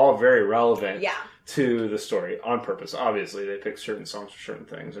they were all very relevant to the story on purpose. Obviously, they picked certain songs for certain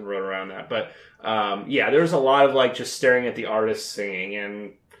things and wrote around that. But, there was a lot of just staring at the artist singing,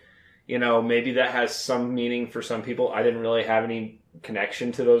 and, maybe that has some meaning for some people. I didn't really have any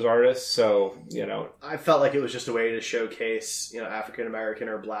connection to those artists, so, I felt like it was just a way to showcase, African American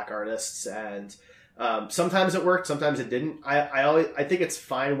or Black artists, and sometimes it worked, sometimes it didn't. I think it's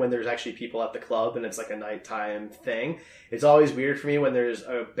fine when there's actually people at the club and it's a nighttime thing. It's always weird for me when there's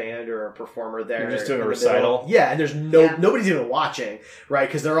a band or a performer there. You're just doing a recital. Yeah, and there's nobody's even watching, right?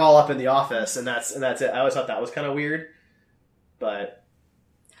 Because they're all up in the office, and that's it. I always thought that was kind of weird, but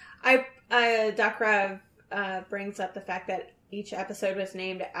Doc Rev brings up the fact that each episode was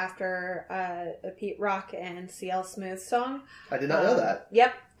named after a Pete Rock and CL Smooth song. I did not know that.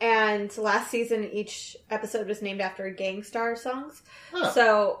 Yep. And last season, each episode was named after Gang Starr songs. Huh.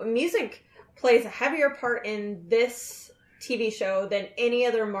 So music plays a heavier part in this TV show than any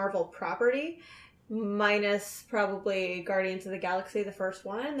other Marvel property. minus probably Guardians of the Galaxy, the first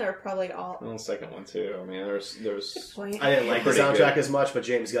one. They're probably all... Well, the second one, too. I mean, there's I didn't like the soundtrack as much, but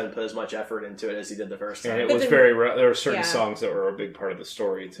James Gunn put as much effort into it as he did the first time. And it was there were certain songs that were a big part of the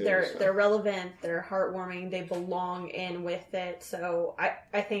story, too. They're relevant, they're heartwarming, they belong in with it. So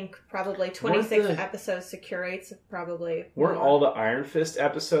I think probably 26 episodes secure rates probably... Weren't all the Iron Fist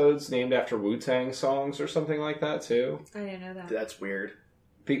episodes named after Wu-Tang songs or something like that, too? I didn't know that. That's weird.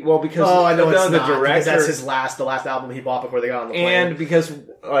 Because I know it's the not, director, because that's his the last album he bought before they got on the plane. And because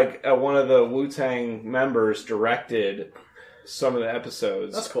one of the Wu-Tang members directed some of the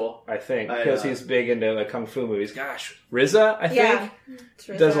episodes. That's cool. I think because he's big into kung fu movies. Gosh, RZA, I think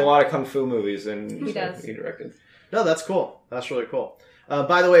does a lot of kung fu movies, and he directed. No, that's cool. That's really cool.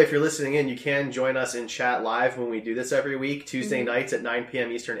 By the way, if you're listening in, you can join us in chat live when we do this every week, Tuesday nights at 9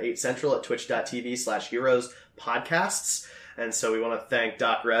 p.m. Eastern, 8 Central at twitch.tv/Heroes Podcasts. And so we want to thank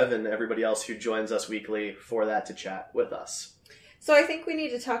Doc Rev and everybody else who joins us weekly for that to chat with us. So I think we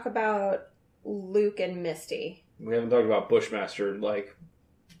need to talk about Luke and Misty. We haven't talked about Bushmaster,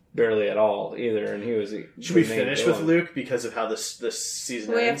 barely at all either, and he was... Should we finish with Luke because of how this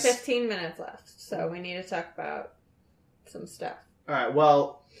season ends? We have 15 minutes left, so we need to talk about some stuff. All right,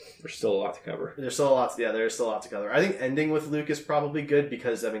 well... There's still a lot to cover. There's still a lot to cover. I think ending with Luke is probably good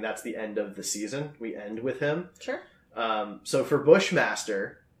because, that's the end of the season. We end with him. Sure. So for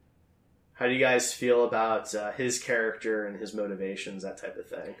Bushmaster, how do you guys feel about his character and his motivations, that type of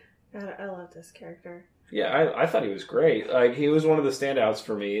thing? God, I love this character. Yeah, I thought he was great. He was one of the standouts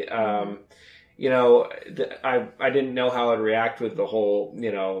for me. I didn't know how I'd react with the whole,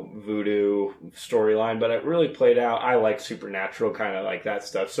 voodoo storyline, but it really played out. I like supernatural kind of like that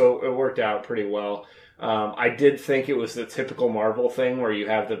stuff, so it worked out pretty well. I did think it was the typical Marvel thing where you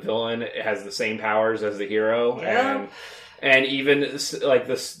have the villain, it has the same powers as the hero, and even like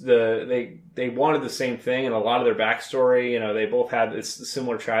this, they wanted the same thing, and a lot of their backstory, they both had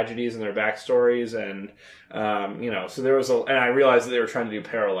similar tragedies in their backstories, and so there was and I realized that they were trying to do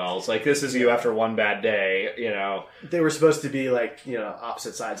parallels, like this is you after one bad day, They were supposed to be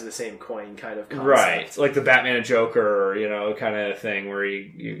opposite sides of the same coin kind of concept. Right, like the Batman and Joker, kind of thing where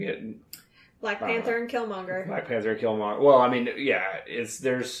you get. Black Panther and Killmonger. Well,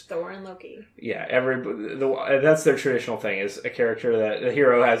 there's Thor and Loki. Yeah, that's their traditional thing, is a character that the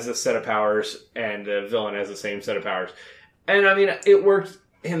hero has this set of powers and the villain has the same set of powers. And it worked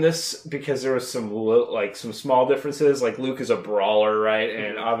in this because there was some small differences. Like Luke is a brawler, right?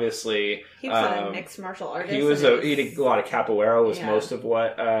 And obviously he was a mixed martial artist. He did a lot of capoeira was most of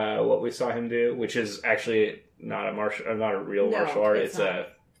what we saw him do, which is actually not a real martial art. It's a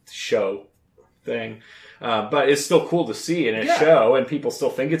show thing, but it's still cool to see in a show, and people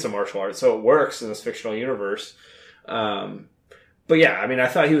still think it's a martial art, so it works in this fictional universe. But I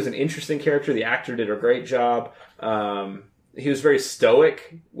thought he was an interesting character. The actor did a great job. He was very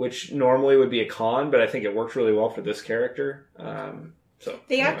stoic, which normally would be a con, but I think it worked really well for this character.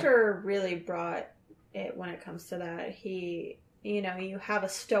 Actor really brought it when it comes to that. You have a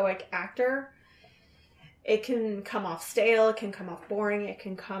stoic actor. It can come off stale, it can come off boring, it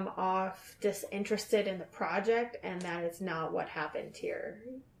can come off disinterested in the project, and that is not what happened here.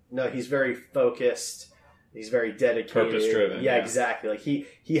 No, he's very focused, he's very dedicated. Purpose-driven. Yeah, exactly. Like he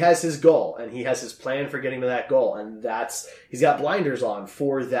has his goal, and he has his plan for getting to that goal, and he's got blinders on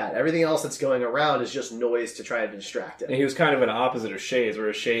for that. Everything else that's going around is just noise to try to distract him. And he was kind of an opposite of Shades,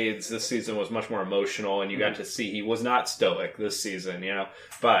 whereas Shades this season was much more emotional, and you got to see he was not stoic this season,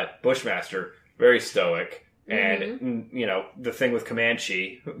 but Bushmaster... very stoic, and the thing with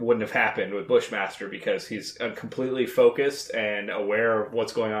Comanche wouldn't have happened with Bushmaster because he's completely focused and aware of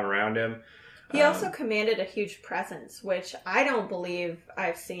what's going on around him. He also commanded a huge presence, which I don't believe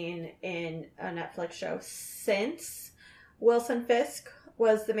I've seen in a Netflix show since Wilson Fisk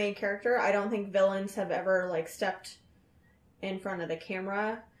was the main character. I don't think villains have ever stepped in front of the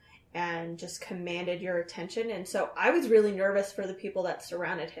camera and just commanded your attention. And so I was really nervous for the people that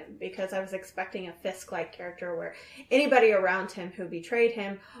surrounded him because I was expecting a Fisk-like character where anybody around him who betrayed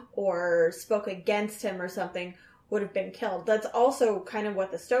him or spoke against him or something would have been killed. That's also kind of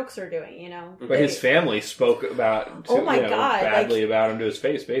what the Stokes are doing, But his family spoke about badly about him to his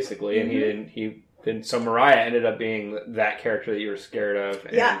face, basically, and he didn't. So Mariah ended up being that character that you were scared of,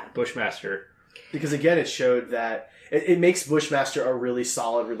 and Bushmaster. Because again, it showed that it makes Bushmaster a really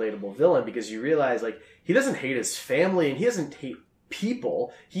solid, relatable villain because you realize, he doesn't hate his family and he doesn't hate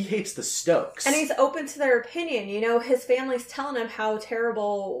people. He hates the Stokes. And he's open to their opinion. His family's telling him how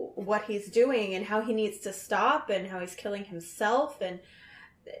terrible what he's doing and how he needs to stop and how he's killing himself. And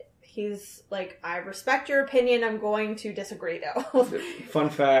He's like, I respect your opinion. I'm going to disagree, though. Fun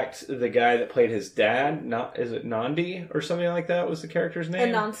fact, the guy that played his dad, is it Nandi or something like that was the character's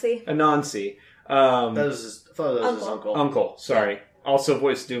name? Anansi. Anansi. I thought that was his uncle. Uncle, sorry. Yeah. Also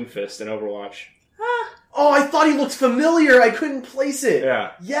voiced Doomfist in Overwatch. Oh, I thought he looked familiar. I couldn't place it.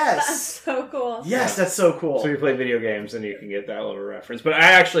 Yeah. Yes. That's so cool. Yes, that's so cool. So you play video games and you can get that little reference. But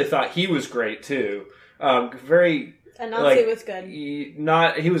I actually thought he was great, too. Very... Anansi was good.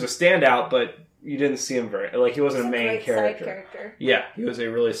 He was a standout, but you didn't see him very... Like, he wasn't a main character. Side character. Yeah, he was a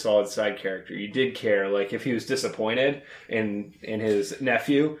really solid side character. You did care. Like, if he was disappointed in his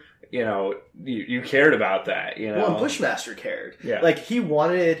nephew... you cared about that, Well, and Bushmaster cared. Yeah. Like, he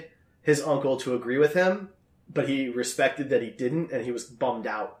wanted his uncle to agree with him, but he respected that he didn't, and he was bummed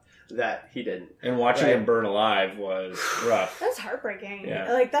out that he didn't. And watching him burn alive was rough. That's heartbreaking.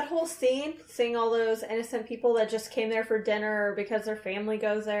 Yeah. Like, that whole scene, seeing all those innocent people that just came there for dinner because their family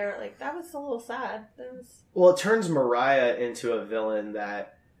goes there, like, that was a little sad. Well, it turns Mariah into a villain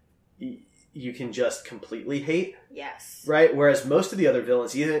that... you can just completely hate. Yes. Right? Whereas most of the other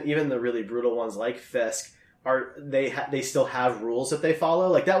villains, even the really brutal ones like Fisk, they still have rules that they follow.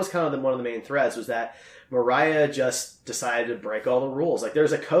 Like, that was kind of one of the main threads, was that Mariah just decided to break all the rules. Like,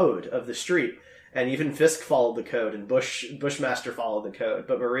 there's a code of the street, and even Fisk followed the code, and Bushmaster followed the code.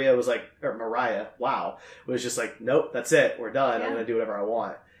 But Mariah, was just like, nope, that's it. We're done. Yeah. I'm going to do whatever I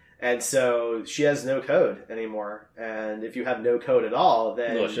want. And so she has no code anymore. And if you have no code at all,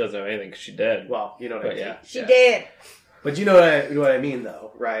 then... Well, she doesn't have anything because she did. Well, you know what I mean. Yeah. She did. But you know what I mean,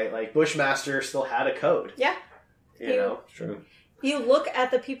 though, right? Like, Bushmaster still had a code. Yeah. You know? True. You look at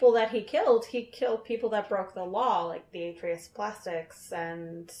the people that he killed people that broke the law, like the Atreus Plastics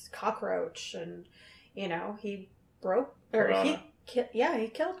and Cockroach, and, he broke... he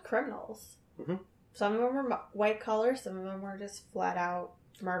killed criminals. Mm-hmm. Some of them were white collar, some of them were just flat out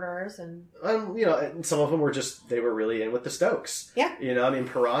murderers, and some of them were they were really in with the Stokes. Yeah.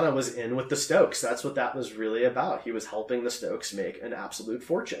 Piranha was in with the Stokes. That's what that was really about. He was helping the Stokes make an absolute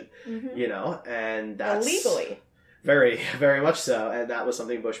fortune. Mm-hmm. And that's illegally. Very, very much so. And that was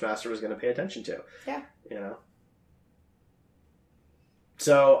something Bushmaster was going to pay attention to. Yeah.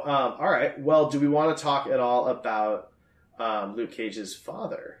 So, all right. Well, do we want to talk at all about Luke Cage's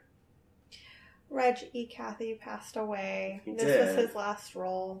father? Reg E. Cathy passed away. This was his last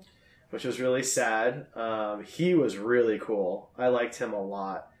role. Which was really sad. He was really cool. I liked him a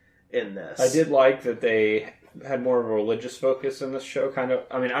lot in this. I did like that they had more of a religious focus in this show, kind of.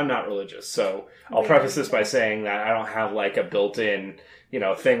 I mean, I'm not religious, so I'll preface this by saying that I don't have like a built-in,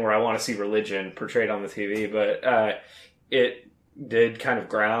 thing where I want to see religion portrayed on the TV, but it did kind of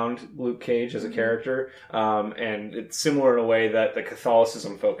ground Luke Cage as a character, and it's similar in a way that the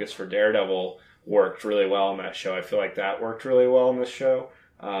Catholicism focus for Daredevil worked really well in that show. I feel like that worked really well in this show.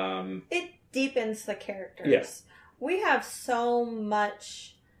 It deepens the characters. Yes. We have so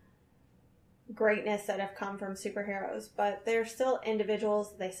much greatness that have come from superheroes, but they're still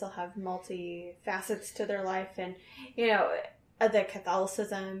individuals. They still have multi-facets to their life, and the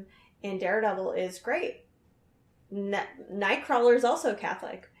Catholicism in Daredevil is great. Nightcrawler is also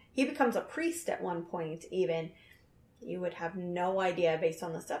Catholic. He becomes a priest at one point, even. You would have no idea based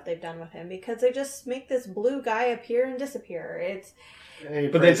on the stuff they've done with him, because they just make this blue guy appear and disappear.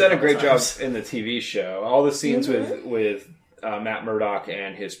 But they've done a great job in the TV show. All the scenes with Matt Murdock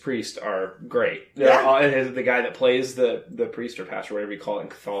and his priest are great. And the guy that plays the priest or pastor, whatever you call it in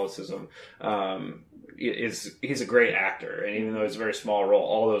Catholicism, he's a great actor. And even though it's a very small role,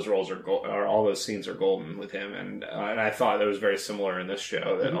 all those roles all those scenes are golden with him. And I thought that was very similar in this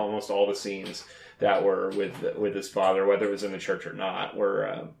show. That almost all the scenes that were with his father, whether it was in the church or not,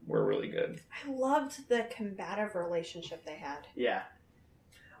 were really good. I loved the combative relationship they had. Yeah.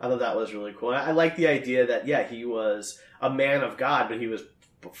 I thought that was really cool. I like the idea that, he was a man of God, but he was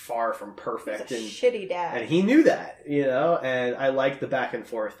far from perfect. He's a shitty dad. And he knew that, and I like the back and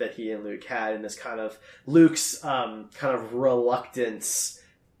forth that he and Luke had, and this kind of Luke's kind of reluctance,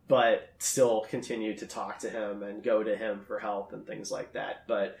 but still continued to talk to him and go to him for help and things like that.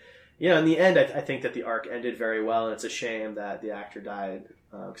 But, in the end, I think that the arc ended very well, and it's a shame that the actor died,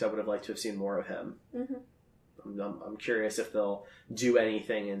 because I would have liked to have seen more of him. Mm-hmm. I'm curious if they'll do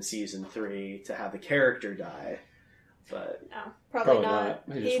anything in season 3 to have the character die, but no, probably not.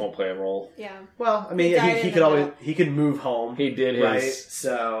 He just won't play a role. Yeah. Well, I mean, he could move home. He did his right.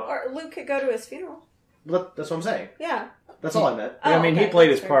 So, or Luke could go to his funeral. That's what I'm saying. Yeah. That's all I meant. Yeah, he played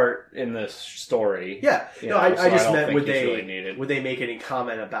his part in this story. Yeah. No, I just meant would they make any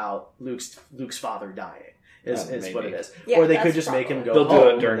comment about Luke's father dying? Is what it is. Yeah, or they could just make him go They'll home. Do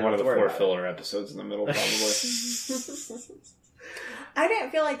it during one of the 4 filler episodes in the middle, probably. I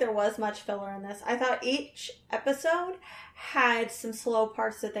didn't feel like there was much filler in this. I thought each episode had some slow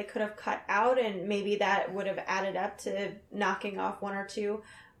parts that they could have cut out, and maybe that would have added up to knocking off one or two.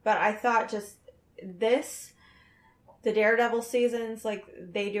 But I thought just this, the Daredevil seasons, like,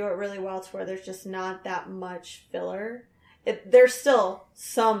 they do it really well to where there's just not that much filler. There's still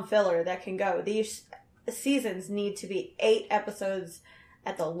some filler that can go. These seasons need to be 8 episodes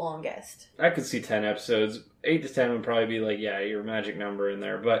at the longest. I could see 10 episodes. 8 to 10 would probably be like, yeah, your magic number in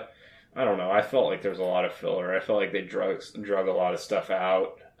there. But I don't know. I felt like there was a lot of filler. I felt like they drug a lot of stuff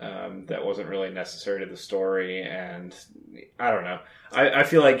out that wasn't really necessary to the story. And I don't know. I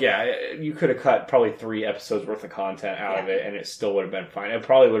feel like, yeah, you could have cut probably 3 episodes worth of content out of it, and it still would have been fine. It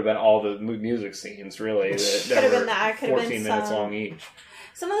probably would have been all the music scenes, really, that were 14 minutes long each.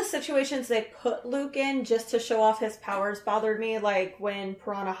 Some of the situations they put Luke in just to show off his powers bothered me, like when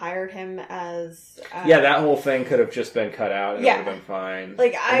Piranha hired him as... yeah, that whole thing could have just been cut out and it would have been fine.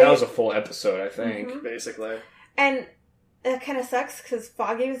 Like, and that was a full episode, I think. Basically. And it kind of sucks because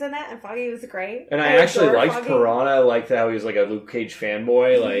Foggy was in that, and Foggy was great. And I actually liked Foggy. Piranha. I liked how he was like a Luke Cage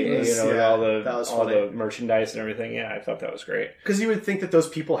fanboy, like, all the merchandise and everything. Yeah, I thought that was great. Because you would think that those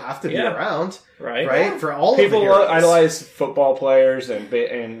people have to be around, right? Yeah. For all people of the heroes. idolize football players and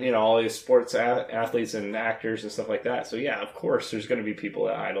all these sports athletes and actors and stuff like that. So yeah, of course, there's going to be people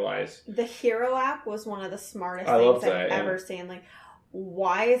that idolize. The Hero app was one of the smartest things I've ever seen. Like,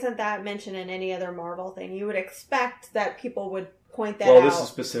 why isn't that mentioned in any other Marvel thing? You would expect that people would point that out. Well, this is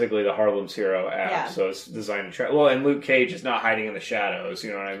specifically the Harlem's Hero app, so it's designed to track. Well, and Luke Cage is not hiding in the shadows,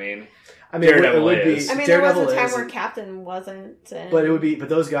 you know what I mean? Daredevil is. I mean, there was a time where Captain wasn't. But it would be, but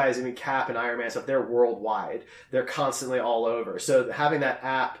those guys, I mean, Cap and Iron Man stuff, they're worldwide. They're constantly all over. So having that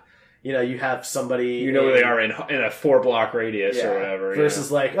app, you know, you have somebody... You know where they are in a 4-block radius or whatever.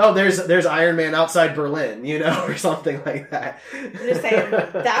 Versus like, oh, there's Iron Man outside Berlin, you know, or something like that. I'm just saying,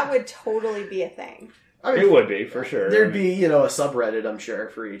 that would totally be a thing. I mean, it would be, for sure. There'd be, you know, a subreddit, I'm sure,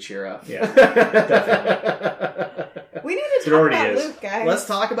 for each hero. Yeah, definitely. We need to talk about Luke, guys. Let's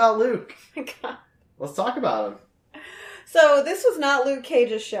talk about Luke. Let's talk about him. So, this was not Luke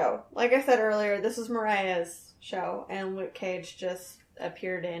Cage's show. Like I said earlier, this was Mariah's show, and Luke Cage just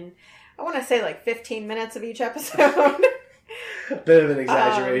appeared in, I want to say, like 15 minutes of each episode. A bit of an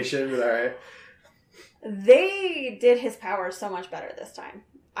exaggeration, but alright. They did his powers so much better this time.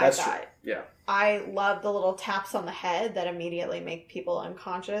 That's I thought. True. Yeah. I loved the little taps on the head that immediately make people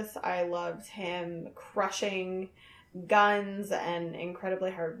unconscious. I loved him crushing guns and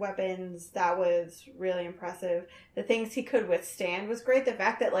incredibly hard weapons. That was really impressive. The things he could withstand was great. The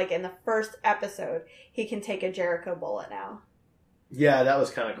fact that, like, in the first episode, he can take a Jericho bullet now. Yeah, that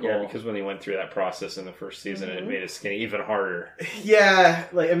was kind of cool. Yeah, because when he went through that process in the first season, it made his skin even harder. Yeah,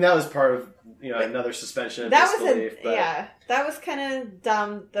 like, I mean, that was part of, you know, another suspension of disbelief. Yeah, that was kind of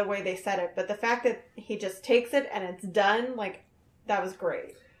dumb the way they said it, but the fact that he just takes it and it's done, like, that was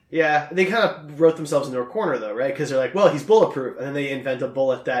great. Yeah, they kind of wrote themselves into a corner, though, right? Because they're like, well, he's bulletproof, and then they invent a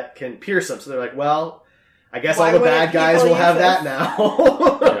bullet that can pierce him. So they're like, well, I guess all the bad guys will have that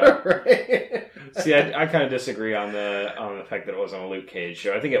now. Right? See, I kind of disagree on the fact that it wasn't a Luke Cage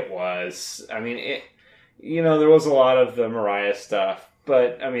show. I think it was. I mean, there was a lot of the Mariah stuff,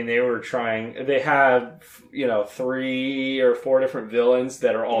 but I mean, they have, 3 or 4 different villains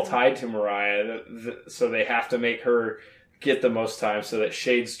that are all tied to Mariah, so they have to make her get the most time so that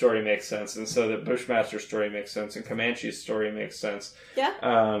Shade's story makes sense, and so that Bushmaster's story makes sense, and Comanche's story makes sense.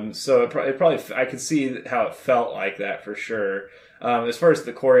 Yeah. So it probably, I could see how it felt like that for sure. As far as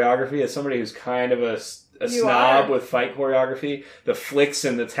the choreography, as somebody who's kind of a snob with fight choreography, the flicks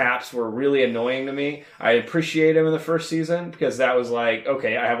and the taps were really annoying to me. I appreciate him in the first season because that was like,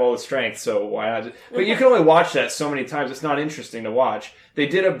 okay, I have all the strength, so why not? But you can only watch that so many times. It's not interesting to watch. They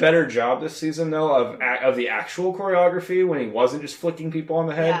did a better job this season, though, of the actual choreography when he wasn't just flicking people on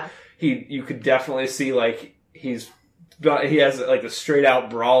the head. Yeah. You could definitely see, like, he has, like, the straight-out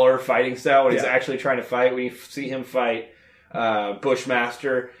brawler fighting style when he's actually trying to fight. When you see him fight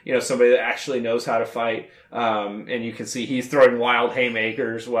Bushmaster, somebody that actually knows how to fight, and you can see he's throwing wild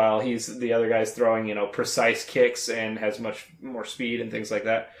haymakers while the other guy's throwing, precise kicks and has much more speed and things like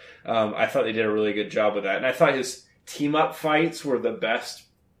that. I thought they did a really good job with that, and I thought his team-up fights were the best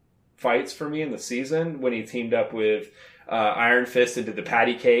fights for me in the season when he teamed up with Iron Fist and did the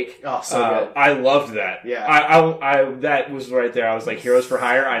patty cake. Oh, so good. I loved that. Yeah. I that was right there. I was like, Heroes for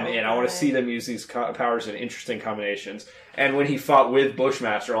Hire, I'm in. I want to see them use these powers in interesting combinations. And when he fought with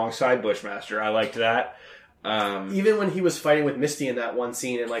Bushmaster, alongside Bushmaster, I liked that. Even when he was fighting with Misty in that one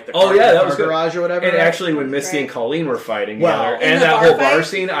scene in like the that was garage or whatever. And actually, when Misty and Colleen were fighting together, In and the that bar whole bar fight?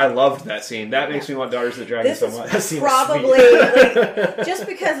 scene, I loved that scene. That makes me want Daughters of the Dragon so much. That scene was Probably like, just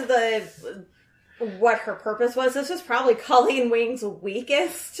because of what her purpose was. This was probably Colleen Wing's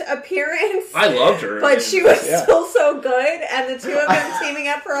weakest appearance. I loved her, but she was still so good. And the two of them teaming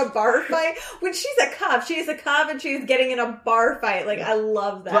up for a bar fight. When she's a cop and she's getting in a bar fight. Like, I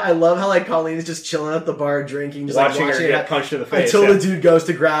love that. But I love how like Colleen is just chilling at the bar drinking, just watching like her get punched in the face until the dude goes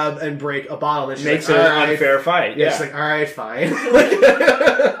to grab and break a bottle, and she makes like, it an unfair fight. Yeah, she's like, all right, fine.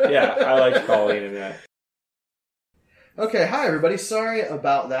 Yeah, I liked Colleen in that. Okay, hi everybody. Sorry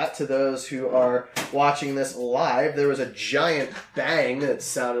about that to those who are watching this live. There was a giant bang that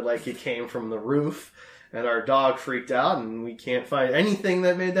sounded like it came from the roof, and our dog freaked out, and we can't find anything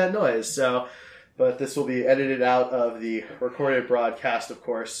that made that noise. So, but this will be edited out of the recorded broadcast, of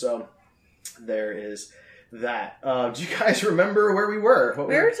course, so there is that. Do you guys remember where we were?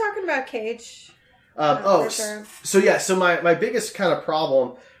 We were talking about Cage. So my biggest kind of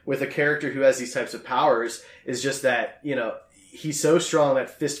problem with a character who has these types of powers is just that, you know, he's so strong that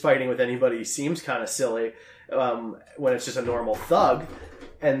fist fighting with anybody seems kind of silly when it's just a normal thug.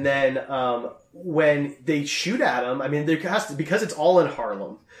 And then when they shoot at him, I mean, there has to, because it's all in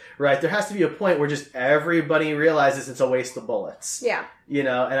Harlem, right? There has to be a point where just everybody realizes it's a waste of bullets. Yeah. You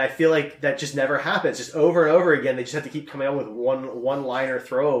know, and I feel like that just never happens. Just over and over again, they just have to keep coming up with one-liner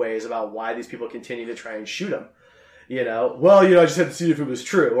throwaways about why these people continue to try and shoot him. You know, well, you know, I just had to see if it was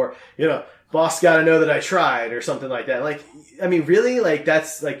true, or, you know, boss got to know that I tried, or something like that. Like, I mean, really, like,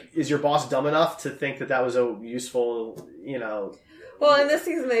 that's like, is your boss dumb enough to think that that was a useful, you know? Well, in this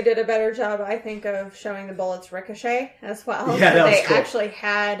season, they did a better job, I think, of showing the bullets ricochet as well. Yeah, that was they cool. actually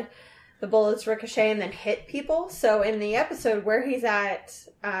had the bullets ricochet and then hit people. So in the episode where he's at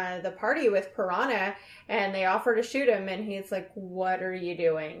the party with Piranha, and they offer to shoot him, and he's like, what are you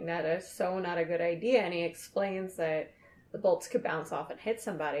doing? That is so not a good idea. And he explains that the bolts could bounce off and hit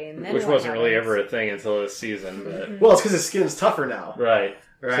somebody. And then which wasn't really ever a thing until this season. But... Mm-hmm. Well, it's because his skin's tougher now. Right.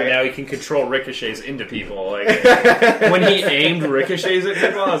 So now he can control ricochets into people. Like when he aimed ricochets at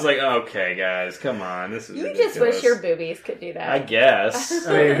people, I was like, okay, guys, come on. This is ridiculous. Just wish your boobies could do that. I guess.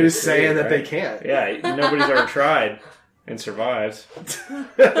 I mean, who's saying that they can't? Yeah, nobody's ever tried and survived.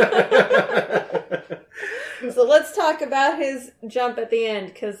 So let's talk about his jump at the end,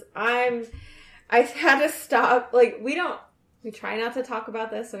 because I had to stop. Like, we try not to talk about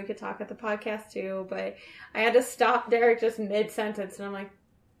this, so we could talk at the podcast too, but I had to stop Derek just mid-sentence, and I'm like,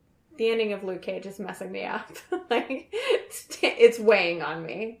 the ending of Luke Cage is messing me up. Like, it's weighing on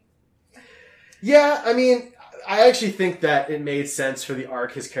me. Yeah, I mean, I actually think that it made sense for the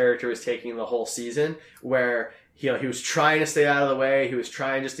arc his character was taking the whole season, where, you know, he was trying to stay out of the way, he was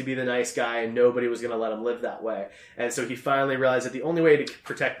trying just to be the nice guy, and nobody was going to let him live that way. And so he finally realized that the only way to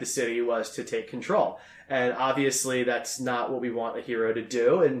protect the city was to take control. And obviously that's not what we want a hero to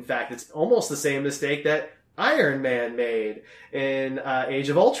do. In fact, it's almost the same mistake that Iron Man made in Age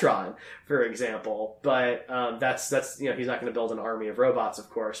of Ultron, for example. But that's you know, he's not going to build an army of robots, of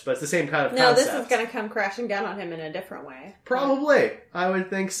course. But it's the same kind of concept. No, this is going to come crashing down on him in a different way. Probably. I would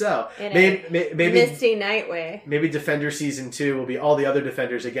think so. Maybe Misty Knight way. Maybe Defender Season 2 will be all the other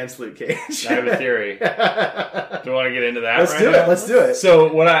Defenders against Luke Cage. I have a theory. Do you want to get into that Let's do it. So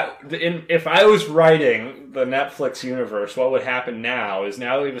if I was writing the Netflix universe, what would happen now is,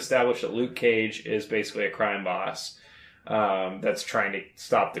 now that we've established that Luke Cage is basically a crime boss that's trying to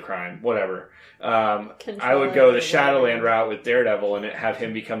stop the crime, whatever. I would go the Shadowland route with Daredevil and have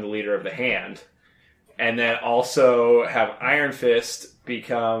him become the leader of the Hand. And then also have Iron Fist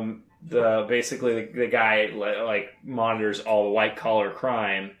become basically the guy like monitors all the white collar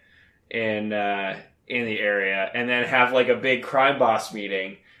crime in the area, and then have like a big crime boss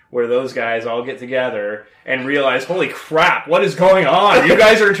meeting where those guys all get together and realize, holy crap, what is going on? You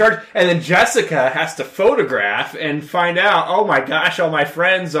guys are in charge. And then Jessica has to photograph and find out, oh my gosh, all my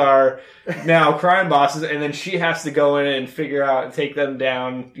friends are now crime bosses. And then she has to go in and figure out, take them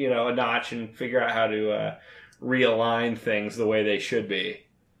down, you know, a notch and figure out how to realign things the way they should be.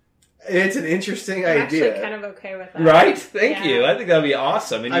 It's an interesting I'm idea. actually kind of okay with that. Right? Thank you. I think that would be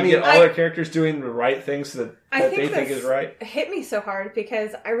awesome. And you get all their characters doing the right things that they think is right. It hit me so hard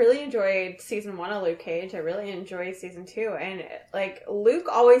because I really enjoyed season 1 of Luke Cage. I really enjoyed season 2. And, like, Luke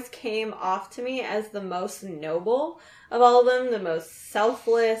always came off to me as the most noble of all of them, the most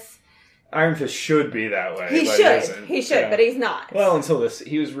selfless. Iron Fist should be that way. He but should. isn't. He should, but he's not. Well, until this,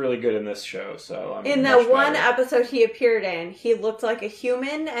 he was really good in this show. So in that one episode he appeared in, he looked like a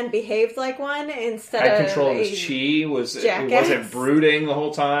human and behaved like one instead of control of his chi. He wasn't brooding the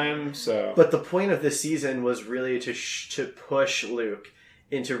whole time. So, but the point of this season was really to push Luke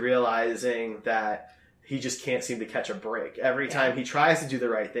into realizing that he just can't seem to catch a break. Every time he tries to do the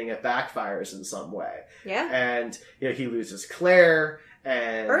right thing, it backfires in some way. Yeah, and he loses Claire.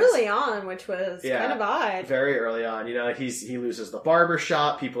 And early on, which was kind of odd. Very early on. He loses the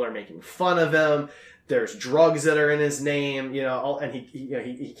barbershop. People are making fun of him. There's drugs that are in his name, and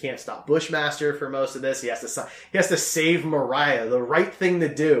he can't stop Bushmaster for most of this. He has to save Mariah. The right thing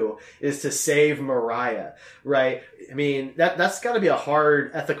to do is to save Mariah, right? I mean, that's got to be a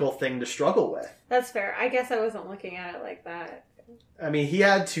hard ethical thing to struggle with. That's fair. I guess I wasn't looking at it like that. I mean, he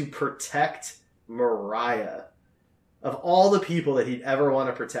had to protect Mariah. Of all the people that he'd ever want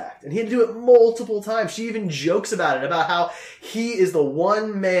to protect. And he had to do it multiple times. She even jokes about it, about how he is the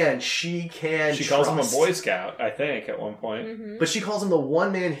one man she can She trust. calls him a Boy Scout, I think, at one point. Mm-hmm. But she calls him the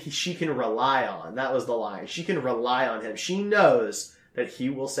one man she can rely on. That was the line. She can rely on him. She knows that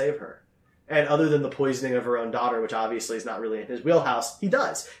he will save her. And other than the poisoning of her own daughter, which obviously is not really in his wheelhouse, he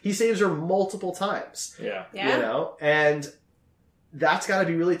does. He saves her multiple times. Yeah. And that's got to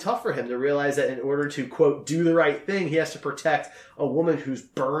be really tough for him to realize that in order to, quote, do the right thing, he has to protect a woman who's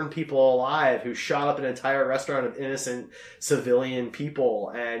burned people alive, who shot up an entire restaurant of innocent civilian people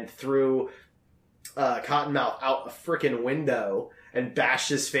and threw Cottonmouth out a frickin' window and bashed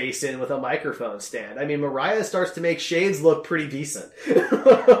his face in with a microphone stand. I mean, Mariah starts to make Shades look pretty decent.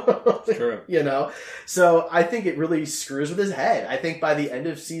 True. So I think it really screws with his head. I think by the end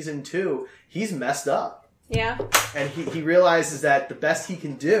of season 2, he's messed up. Yeah. And he realizes that the best he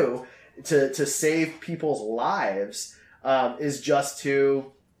can do to save people's lives is just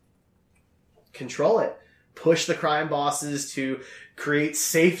to control it. Push the crime bosses to create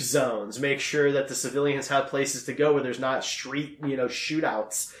safe zones. Make sure that the civilians have places to go where there's not street,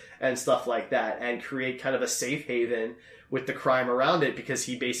 shootouts and stuff like that. And create kind of a safe haven with the crime around it because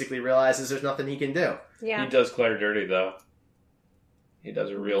he basically realizes there's nothing he can do. Yeah. He does Claire dirty, though. He does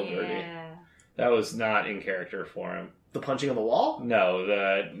her real dirty. That was not in character for him. The punching on the wall? No,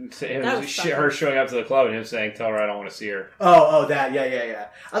 her showing up to the club and him saying, "Tell her I don't want to see her." Oh, that, yeah.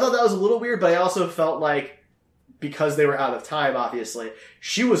 I thought that was a little weird, but I also felt like because they were out of time, obviously,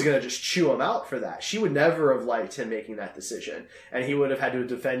 she was going to just chew him out for that. She would never have liked him making that decision, and he would have had to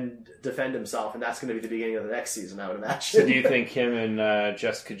defend himself, and that's going to be the beginning of the next season, I would imagine. So do you think him and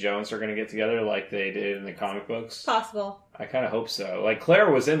Jessica Jones are going to get together like they did in the comic books? Possible. I kind of hope so. Like,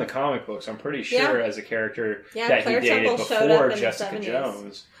 Claire was in the comic books, I'm pretty sure, as a character that Claire he dated Temple before Jessica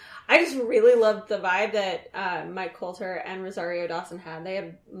Jones. I just really loved the vibe that Mike Coulter and Rosario Dawson had. They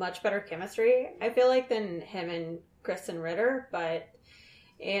had much better chemistry, I feel like, than him and Kristen Ritter, but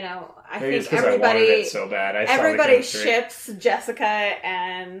I think everybody so bad. everybody ships Jessica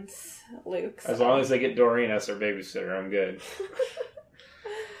and Luke. So. As long as they get Doreen as their babysitter, I'm good.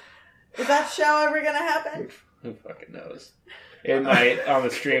 Is that show ever gonna happen? Who fucking knows? It might on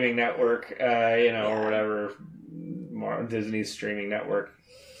the streaming network, or whatever, Disney's streaming network.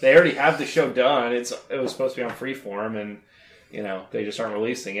 They already have the show done. It was supposed to be on Freeform, and they just aren't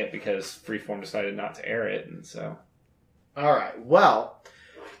releasing it because Freeform decided not to air it, and so. All right. Well,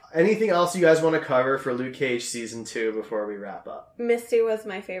 anything else you guys want to cover for Luke Cage season 2 before we wrap up? Misty was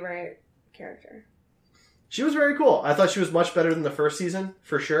my favorite character. She was very cool. I thought she was much better than the first season,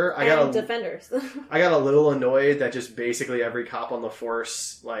 for sure. Defenders. I got a little annoyed that just basically every cop on the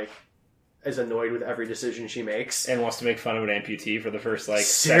force, is annoyed with every decision she makes. And wants to make fun of an amputee for the first,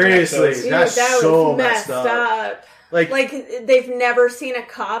 Seriously, Dude, that's that so was messed up. Like they've never seen a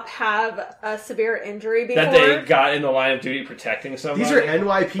cop have a severe injury before. That they got in the line of duty protecting somebody. These are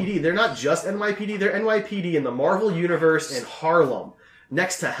NYPD. They're not just NYPD. They're NYPD in the Marvel Universe in Harlem,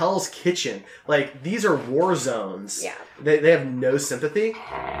 next to Hell's Kitchen. These are war zones. Yeah. They have no sympathy.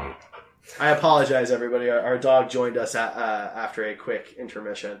 I apologize, everybody. Our dog joined us after a quick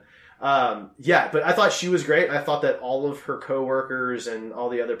intermission. But I thought she was great. I thought that all of her coworkers and all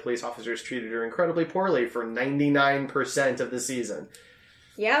the other police officers treated her incredibly poorly for 99% of the season.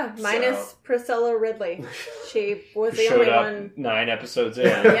 Yeah, minus Priscilla Ridley. She was the only one. 9 episodes in.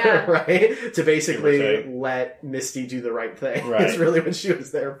 Yeah. Right? To basically let Misty do the right thing. Right. That's really what she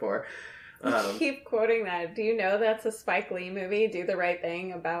was there for. Keep quoting that. Do you know that's a Spike Lee movie, Do the Right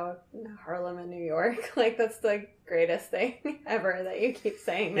Thing, about Harlem and New York? That's the greatest thing ever that you keep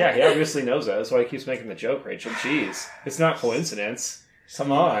saying that. Yeah, he obviously knows that. That's why he keeps making the joke, Rachel. Jeez. It's not coincidence.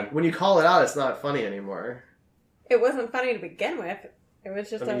 Come on. When you call it out, it's not funny anymore. It wasn't funny to begin with. It was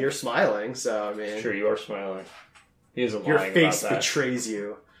just. I mean, you're smiling, so I mean, sure, you are smiling. He isn't your lying face about that. betrays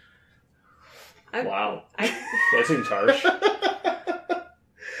you. Wow, that seems harsh.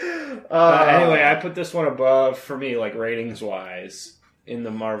 Anyway, I put this one above for me, like ratings wise, in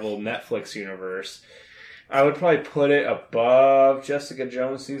the Marvel Netflix universe. I would probably put it above Jessica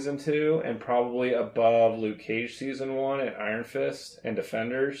Jones Season 2 and probably above Luke Cage Season 1 and Iron Fist and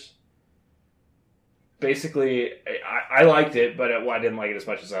Defenders. Basically, I liked it, but I didn't like it as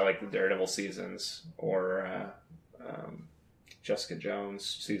much as I liked the Daredevil seasons or Jessica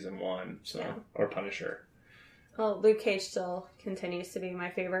Jones Season 1 or Punisher. Well, Luke Cage still continues to be my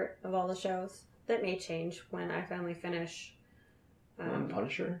favorite of all the shows. That may change when I finally finish.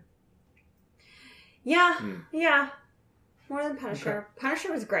 Punisher? Yeah. More than Punisher. Okay.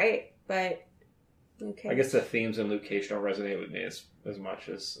 Punisher was great, but Luke Cage. I guess the themes in Luke Cage don't resonate with me as much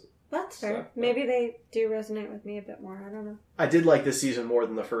as... That's fair. Maybe they do resonate with me a bit more. I don't know. I did like this season more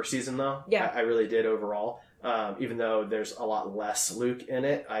than the first season, though. Yeah. I really did overall. Even though there's a lot less Luke in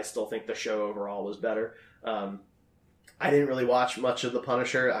it, I still think the show overall was better. I didn't really watch much of The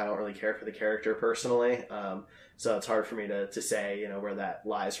Punisher. I don't really care for the character personally. So it's hard for me to say, where that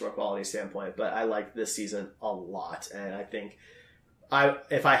lies from a quality standpoint. But I liked this season a lot. And I think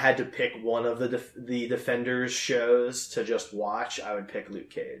if I had to pick one of the Defenders shows to just watch, I would pick Luke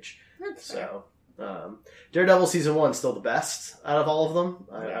Cage. That's fair. Daredevil Season 1 is still the best out of all of them.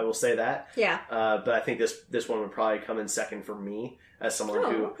 I will say that. Yeah. But I think this one would probably come in second for me as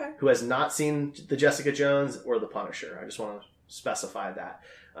someone who has not seen the Jessica Jones or the Punisher. I just want to specify that.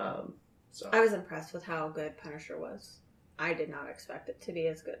 So I was impressed with how good Punisher was. I did not expect it to be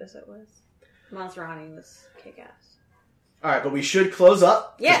as good as it was. Masrani was kick-ass. All right, but we should close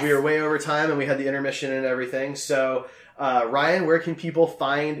up because yes. we are way over time and we had the intermission and everything. So, Ryan, where can people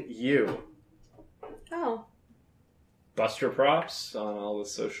find you? Oh. Buster Props on all the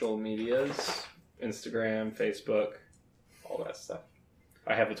social medias. Instagram, Facebook, all that stuff.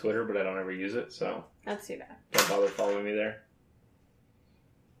 I have a Twitter, but I don't ever use it, so... That's too bad. Don't bother following me there.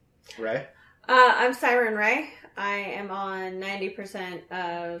 Ray? I'm Siren Ray. I am on 90%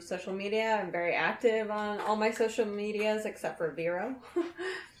 of social media. I'm very active on all my social medias except for Vero.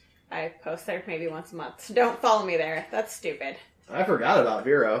 I post there maybe once a month. So don't follow me there. That's stupid. I forgot about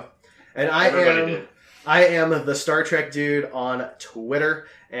Vero. And I am the Star Trek Dude on Twitter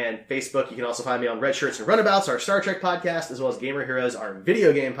and Facebook. You can also find me on Red Shirts and Runabouts, our Star Trek podcast, as well as Gamer Heroes, our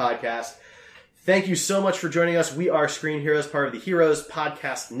video game podcast. Thank you so much for joining us. We are Screen Heroes, part of the Heroes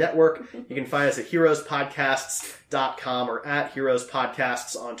Podcast Network. You can find us at heroespodcasts.com or at Heroes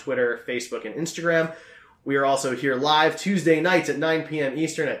Podcasts on Twitter, Facebook, and Instagram. We are also here live Tuesday nights at 9 p.m.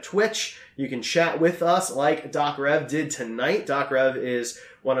 Eastern at Twitch. You can chat with us like Doc Rev did tonight. Doc Rev is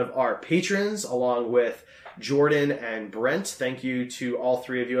one of our patrons, along with Jordan and Brent. Thank you to all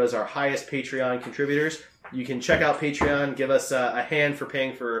three of you as our highest Patreon contributors. You can check out Patreon, give us a hand for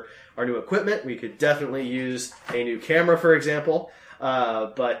paying for our new equipment. We could definitely use a new camera, for example.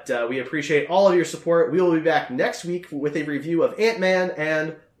 But we appreciate all of your support. We will be back next week with a review of Ant-Man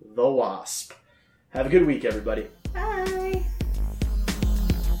and the Wasp. Have a good week, everybody. Bye.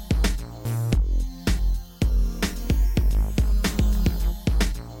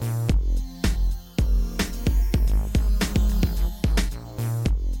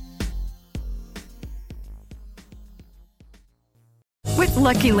 With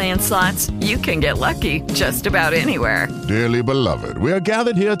Lucky Land Slots, you can get lucky just about anywhere. Dearly beloved, we are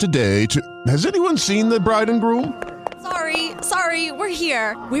gathered here today to... Has anyone seen the bride and groom? Sorry, we're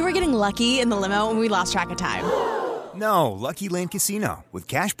here. We were getting lucky in the limo and we lost track of time. No, Lucky Land Casino, with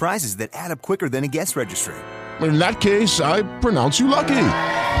cash prizes that add up quicker than a guest registry. In that case, I pronounce you lucky.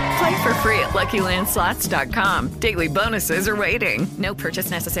 Play for free at LuckyLandSlots.com. Daily bonuses are waiting. No purchase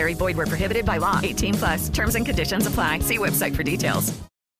necessary. Void where prohibited by law. 18+. Terms and conditions apply. See website for details.